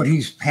what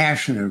he's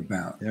passionate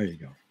about. There you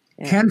go.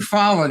 Yeah. Ken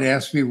Follett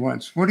asked me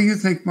once, what do you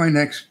think my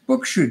next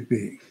book should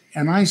be?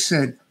 And I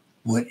said,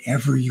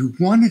 whatever you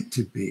want it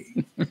to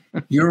be.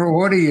 Your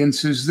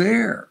audience is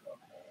there.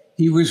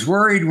 He was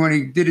worried when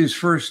he did his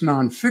first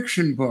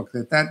nonfiction book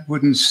that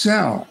wouldn't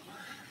sell.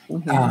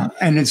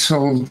 And it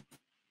sold.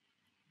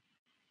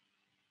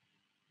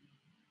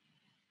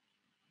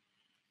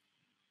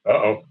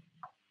 Uh-oh.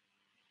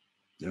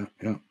 Yeah.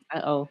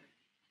 Uh-oh.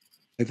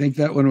 I think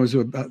that one was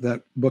about,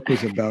 that book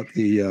was about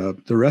the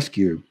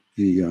rescue,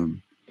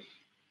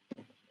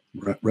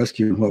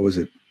 rescue, what was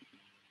it?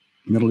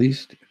 Middle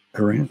East,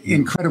 Iran?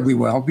 Incredibly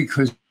well,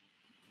 because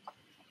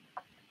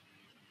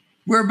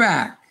we're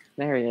back.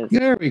 There he is.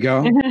 There we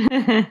go.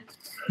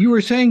 You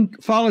were saying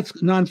Follett's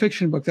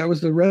nonfiction book, that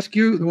was the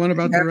rescue, the one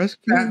about the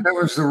rescue? That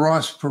was the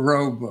Ross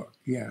Perot book,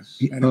 yes.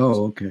 And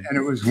okay. And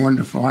it was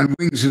wonderful. On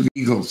Wings of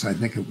Eagles, I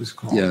think it was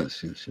called.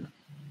 Yes.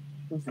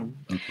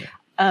 Okay.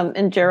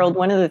 And Gerald,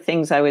 one of the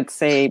things I would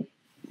say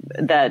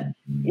that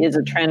is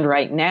a trend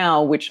right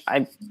now, which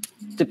I've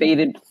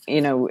debated,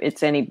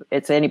 it's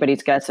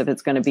anybody's guess if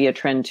it's going to be a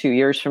trend 2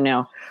 years from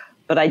now.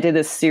 But I did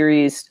a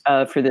series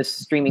for this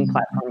streaming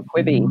platform,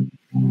 Quibi,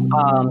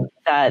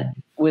 that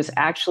was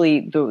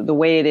actually the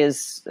way it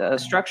is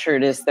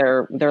structured is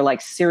they're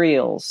like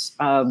serials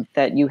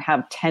that you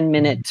have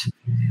 10-minute,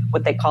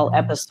 what they call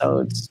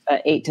episodes,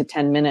 8 to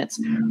 10 minutes,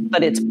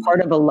 but it's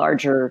part of a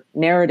larger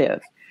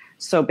narrative.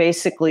 So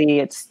basically,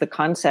 it's the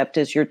concept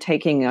is you're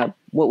taking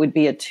what would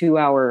be a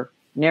 2-hour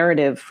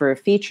narrative for a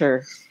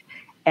feature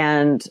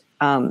and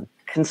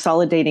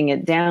consolidating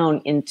it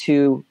down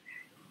into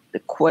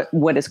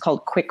what is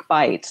called quick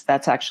bites.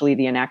 That's actually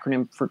the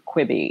acronym for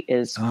Quibi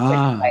is quick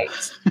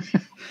bites.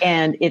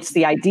 And it's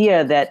the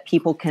idea that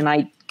people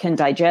can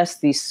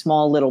digest these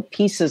small little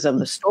pieces of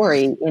the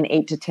story in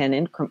 8 to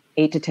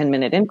 10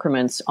 minute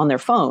increments on their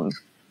phone.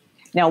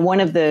 Now, one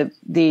of the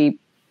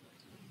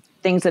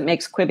things that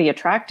makes Quibi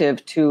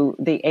attractive to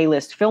the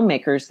A-list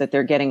filmmakers that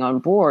they're getting on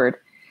board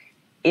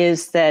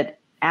is that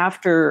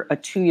after a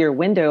 2-year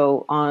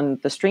window on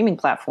the streaming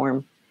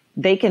platform,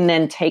 they can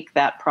then take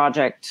that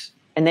project,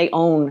 and they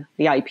own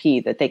the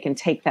IP, that they can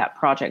take that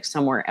project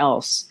somewhere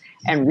else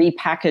and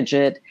repackage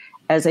it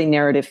as a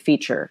narrative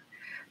feature.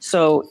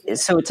 So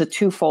it's a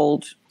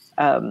twofold,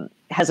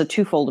 has a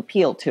twofold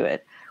appeal to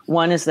it.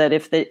 One is that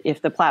if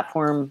the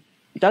platform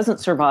doesn't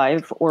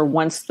survive, or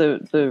once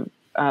the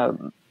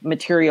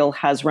material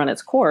has run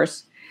its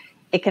course,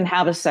 it can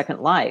have a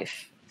second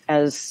life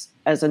as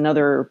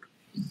another,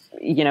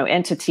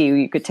 entity.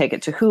 You could take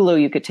it to Hulu,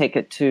 you could take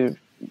it to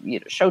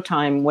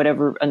Showtime,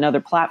 whatever, another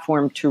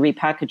platform to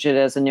repackage it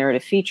as a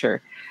narrative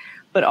feature.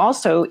 But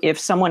also, if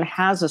someone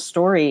has a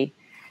story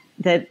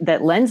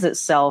that lends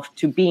itself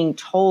to being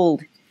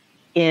told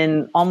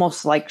in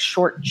almost like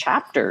short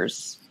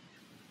chapters,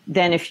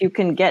 then if you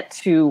can get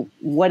to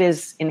what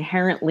is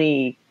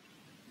inherently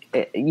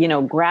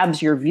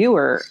grabs your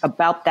viewer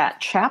about that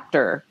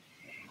chapter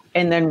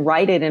and then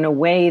write it in a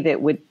way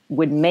that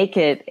would make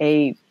it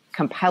a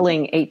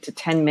compelling 8 to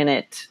 10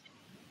 minute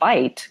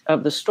bite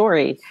of the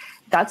story,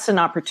 that's an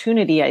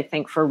opportunity, I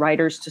think, for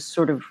writers to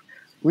sort of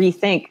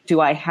rethink, do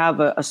I have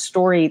a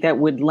story that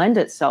would lend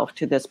itself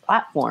to this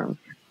platform,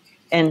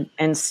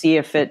 and see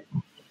if it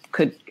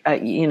could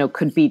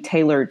be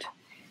tailored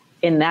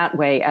in that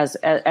way as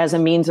a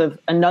means of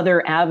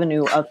another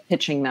avenue of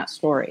pitching that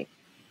story.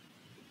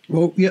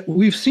 Well, yeah,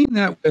 we've seen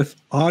that with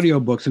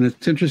audiobooks, and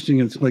it's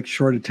interesting. It's like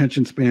short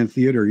attention span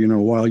theater,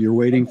 while you're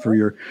waiting for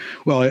your,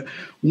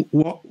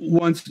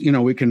 once,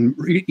 we can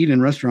eat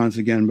in restaurants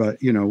again, but,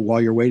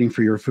 while you're waiting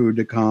for your food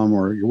to come,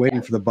 or you're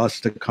waiting for the bus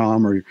to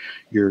come, or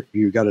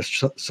you got a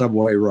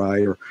subway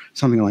ride or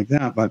something like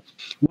that. But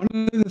one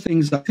of the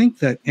things I think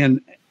that, and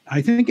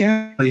I think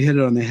Ashley hit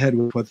it on the head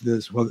with what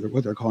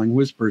they're calling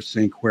whisper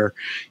sync, where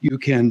you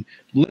can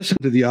listen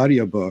to the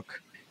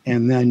audiobook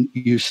and then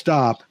you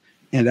stop,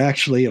 and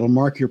actually it'll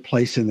mark your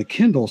place in the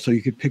Kindle so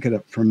you could pick it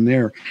up from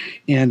there.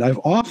 And I've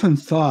often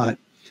thought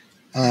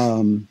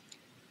some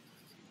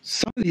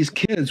of these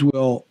kids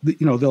will,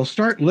 they'll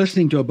start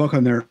listening to a book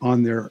on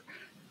their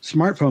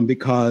smartphone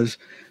because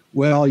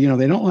well, you know,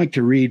 they don't like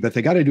to read, but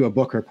they got to do a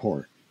book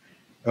report.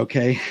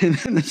 Okay. And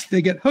then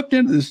they get hooked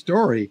into the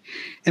story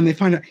and they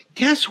find out,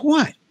 guess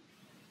what?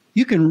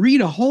 You can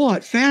read a whole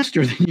lot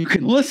faster than you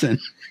can listen.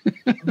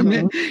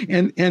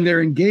 and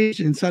they're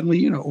engaged, and suddenly,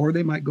 you know, or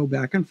they might go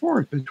back and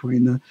forth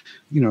between the,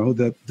 you know,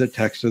 the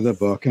text of the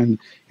book and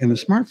the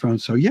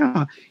smartphone. So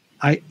yeah,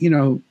 you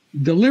know,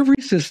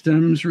 delivery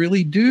systems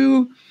really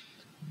do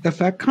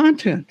affect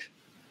content.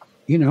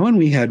 You know, and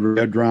we had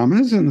red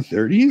dramas in the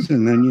 30s,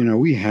 and then, you know,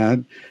 we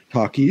had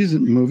talkies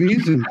and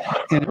movies, and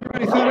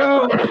everybody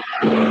thought,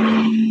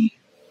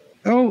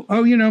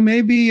 you know,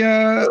 maybe you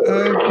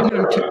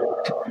know,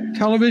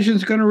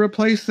 television's going to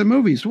replace the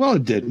movies. Well,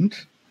 it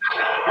didn't.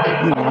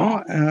 You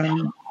know,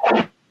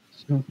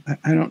 so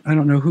I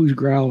don't know who's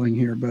growling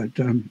here, but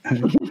I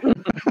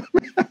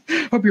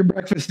hope your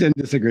breakfast didn't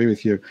disagree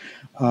with you.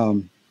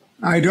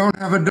 I don't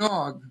have a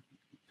dog.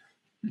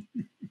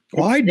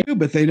 Well, I do,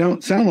 but they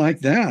don't sound like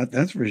that.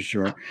 That's for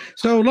sure.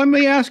 So let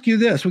me ask you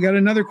this. We got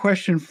another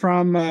question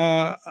from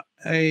an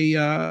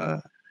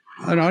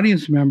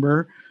audience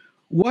member.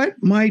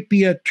 What might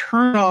be a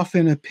turnoff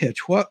in a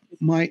pitch? What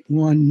might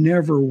one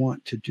never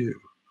want to do?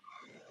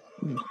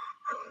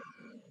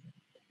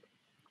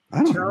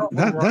 I don't know.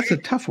 That's a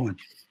tough one.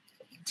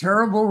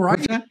 Terrible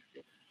writing. What's that?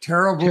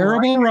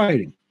 Terrible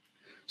writing.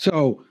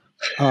 So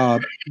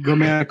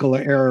grammatical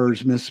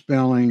errors,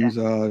 misspellings,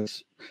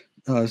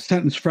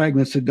 sentence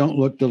fragments that don't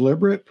look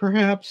deliberate,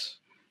 perhaps,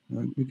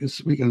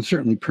 because we can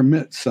certainly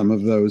permit some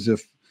of those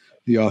if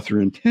the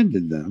author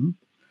intended them.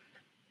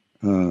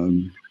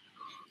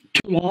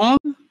 Too long?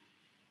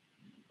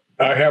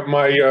 I have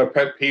my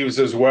pet peeves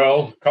as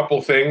well.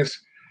 Couple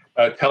things.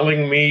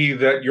 Telling me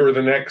that you're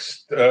the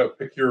next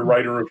pick your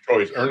writer of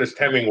choice, Ernest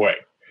Hemingway.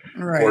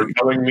 Right. Or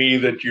telling me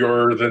that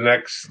you're the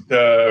next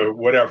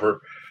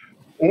whatever.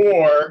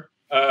 Or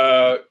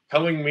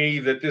telling me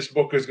that this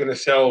book is going to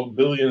sell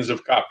billions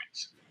of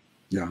copies.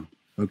 Yeah.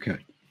 Okay.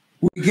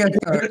 We get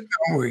that,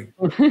 don't we?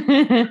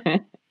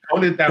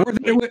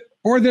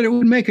 Or that it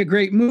would make a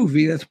great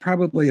movie. That's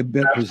probably a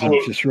bit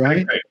presumptuous,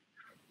 right?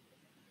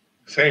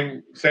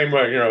 Same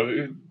way.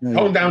 You know,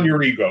 tone down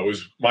your ego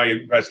is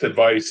my best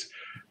advice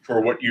for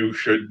what you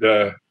should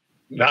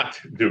not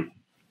do.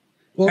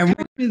 Well,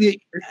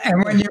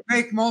 and when you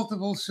make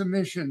multiple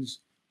submissions,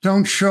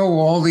 don't show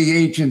all the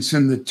agents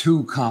in the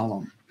to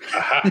column.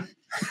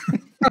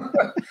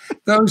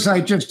 Those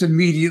I just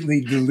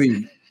immediately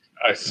delete.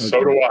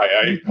 So do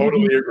I. I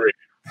totally agree.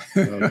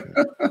 Okay.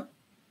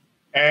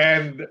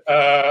 And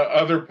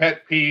other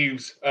pet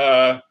peeves,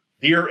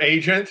 dear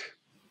agent.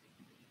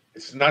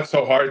 It's not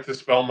so hard to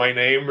spell my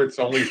name. It's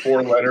only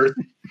 4 letters.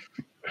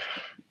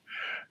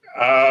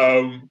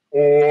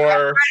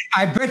 Or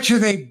I bet you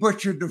they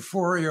butchered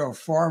Diforio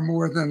far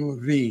more than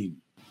Levine.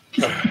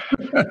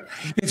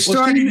 It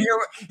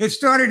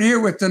started here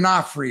with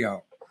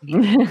D'Onofrio.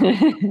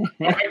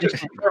 I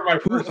just prefer my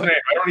first name.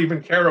 I don't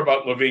even care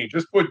about Levine.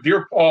 Just put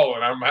Dear Paul,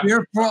 and I'm happy.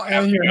 Dear Paul,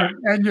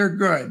 and you're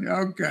good.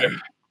 Okay. Yeah.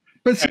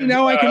 But see,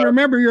 now I can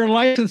remember your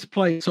license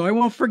plate, so I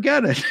won't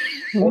forget it.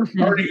 Or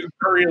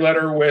hurry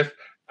letter with,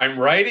 I'm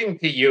writing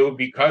to you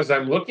because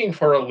I'm looking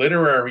for a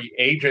literary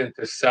agent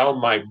to sell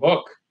my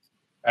book,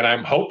 and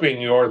I'm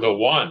hoping you're the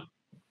one,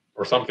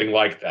 or something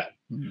like that.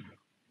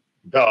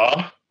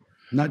 Duh.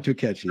 Not too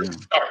catchy. Yeah.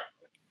 Start.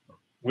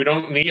 I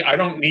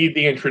don't need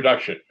the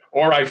introduction.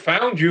 Or I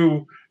found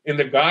you in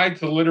the guide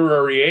to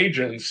literary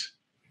agents,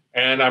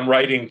 and I'm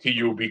writing to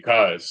you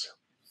because.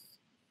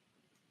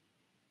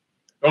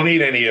 Don't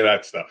need any of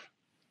that stuff.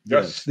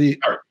 Just the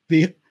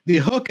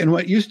hook and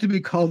what used to be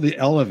called the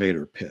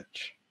elevator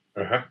pitch.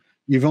 Uh-huh.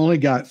 You've only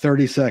got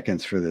 30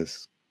 seconds for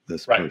this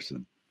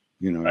person.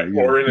 You know, right.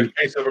 Or in the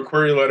case of a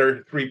query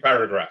letter, 3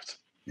 paragraphs.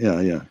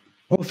 Yeah.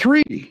 Oh,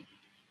 3.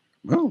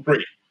 Well,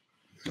 3.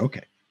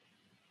 Okay.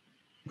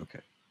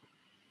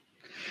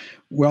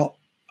 Well,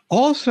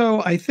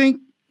 also, I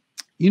think,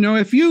 you know,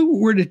 if you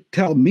were to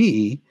tell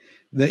me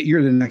that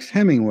you're the next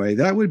Hemingway,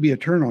 that would be a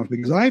turnoff,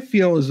 because I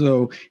feel as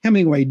though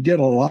Hemingway did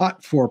a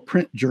lot for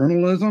print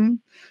journalism.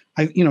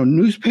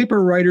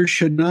 Newspaper writers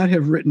should not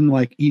have written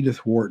like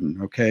Edith Wharton,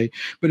 okay?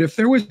 But if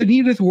there was an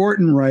Edith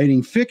Wharton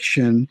writing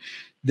fiction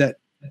that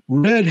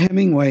read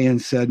Hemingway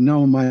and said,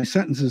 no, my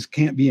sentences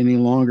can't be any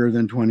longer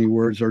than 20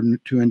 words or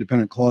 2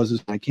 independent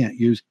clauses, I can't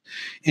use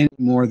any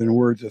more than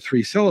words of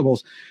 3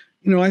 syllables,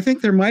 you know, I think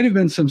there might have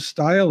been some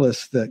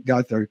stylists that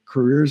got their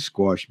careers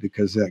squashed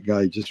because that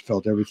guy just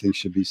felt everything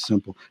should be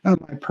simple. My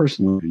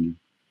personal opinion.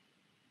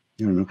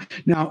 I don't know.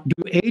 Now,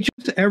 do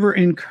agents ever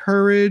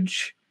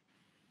encourage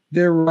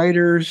their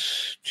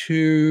writers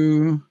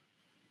to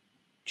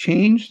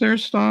change their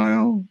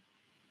style?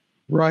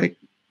 Right.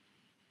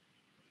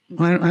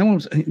 I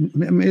won't.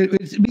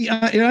 It'd be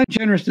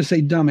ungenerous to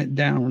say dumb it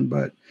down,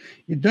 but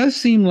it does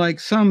seem like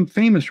some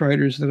famous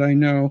writers that I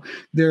know,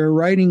 their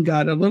writing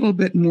got a little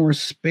bit more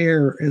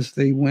spare as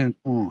they went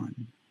on.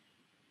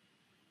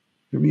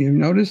 Have you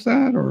noticed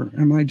that, or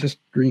am I just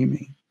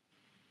dreaming?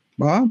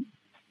 Bob?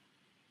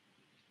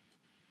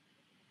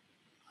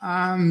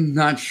 I'm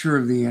not sure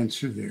of the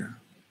answer there.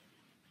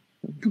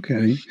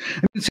 Okay. It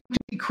seems to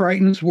me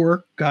Crichton's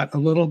work got a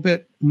little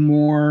bit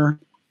more,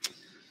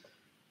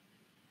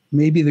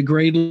 maybe the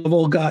grade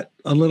level got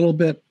a little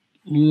bit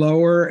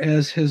lower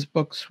as his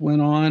books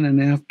went on,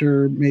 and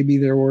after maybe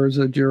there was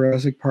a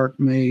Jurassic Park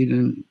made,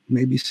 and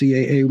maybe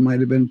CAA might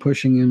have been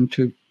pushing him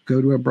to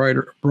go to a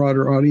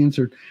broader audience,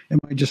 or am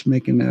I just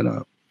making that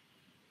up?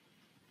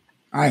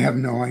 I have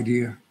no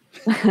idea.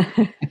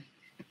 I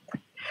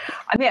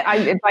mean,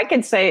 if I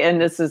could say,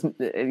 and this is,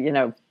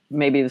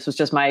 maybe this was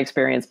just my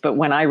experience, but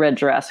when I read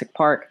Jurassic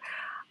Park,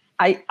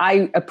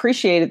 I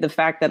appreciated the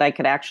fact that I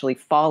could actually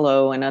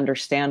follow and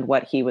understand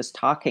what he was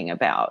talking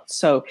about.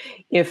 So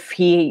if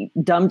he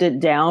dumbed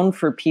it down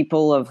for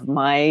people of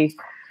my,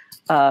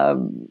 of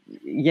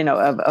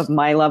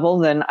my level,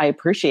 then I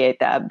appreciate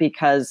that,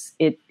 because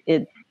it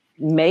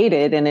made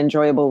it an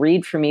enjoyable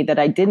read for me, that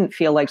I didn't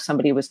feel like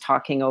somebody was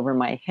talking over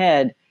my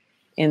head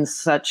in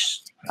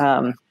such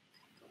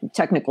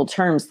technical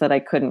terms that I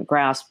couldn't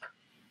grasp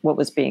what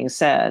was being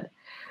said.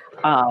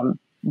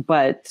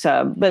 But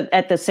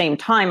at the same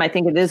time, I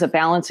think it is a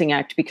balancing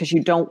act, because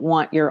you don't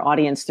want your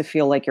audience to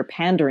feel like you're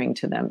pandering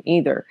to them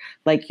either,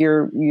 like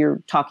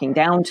you're talking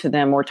down to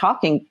them, or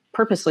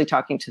purposely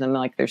talking to them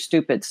like they're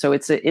stupid. So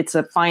it's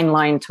a fine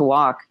line to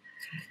walk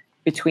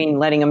between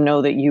letting them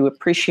know that you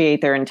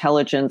appreciate their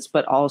intelligence,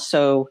 but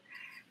also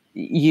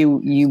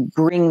you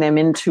bring them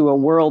into a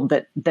world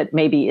that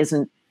maybe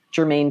isn't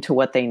germane to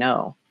what they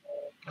know.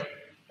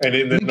 And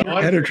in the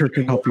editor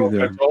can help you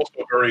there. That's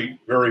also very,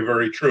 very,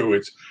 very true.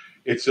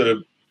 It's a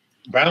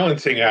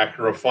balancing act,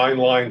 or a fine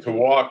line to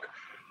walk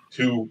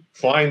to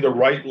find the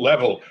right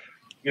level.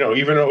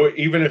 Even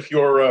if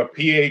you're a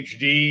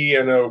PhD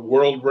and a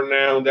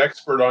world-renowned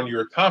expert on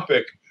your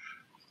topic,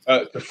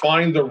 to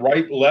find the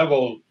right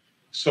level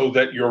so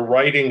that you're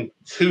writing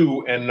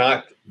to and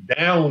not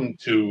down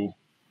to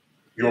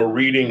your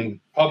reading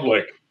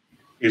public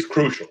is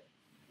crucial.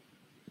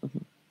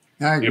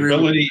 I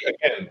agree.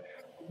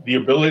 The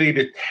ability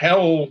to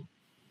tell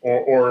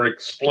or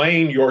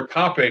explain your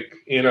topic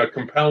in a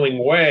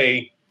compelling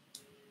way,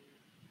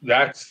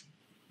 that's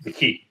the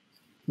key.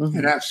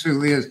 It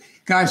absolutely is.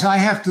 Guys, I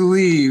have to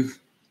leave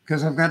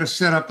because I've got to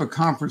set up a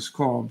conference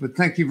call, but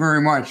thank you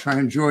very much. I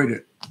enjoyed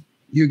it.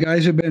 You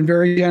guys have been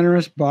very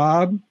generous,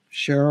 Bob,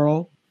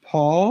 Sheryl,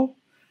 Paul.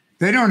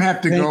 They don't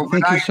have to go.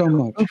 Thank you so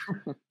much.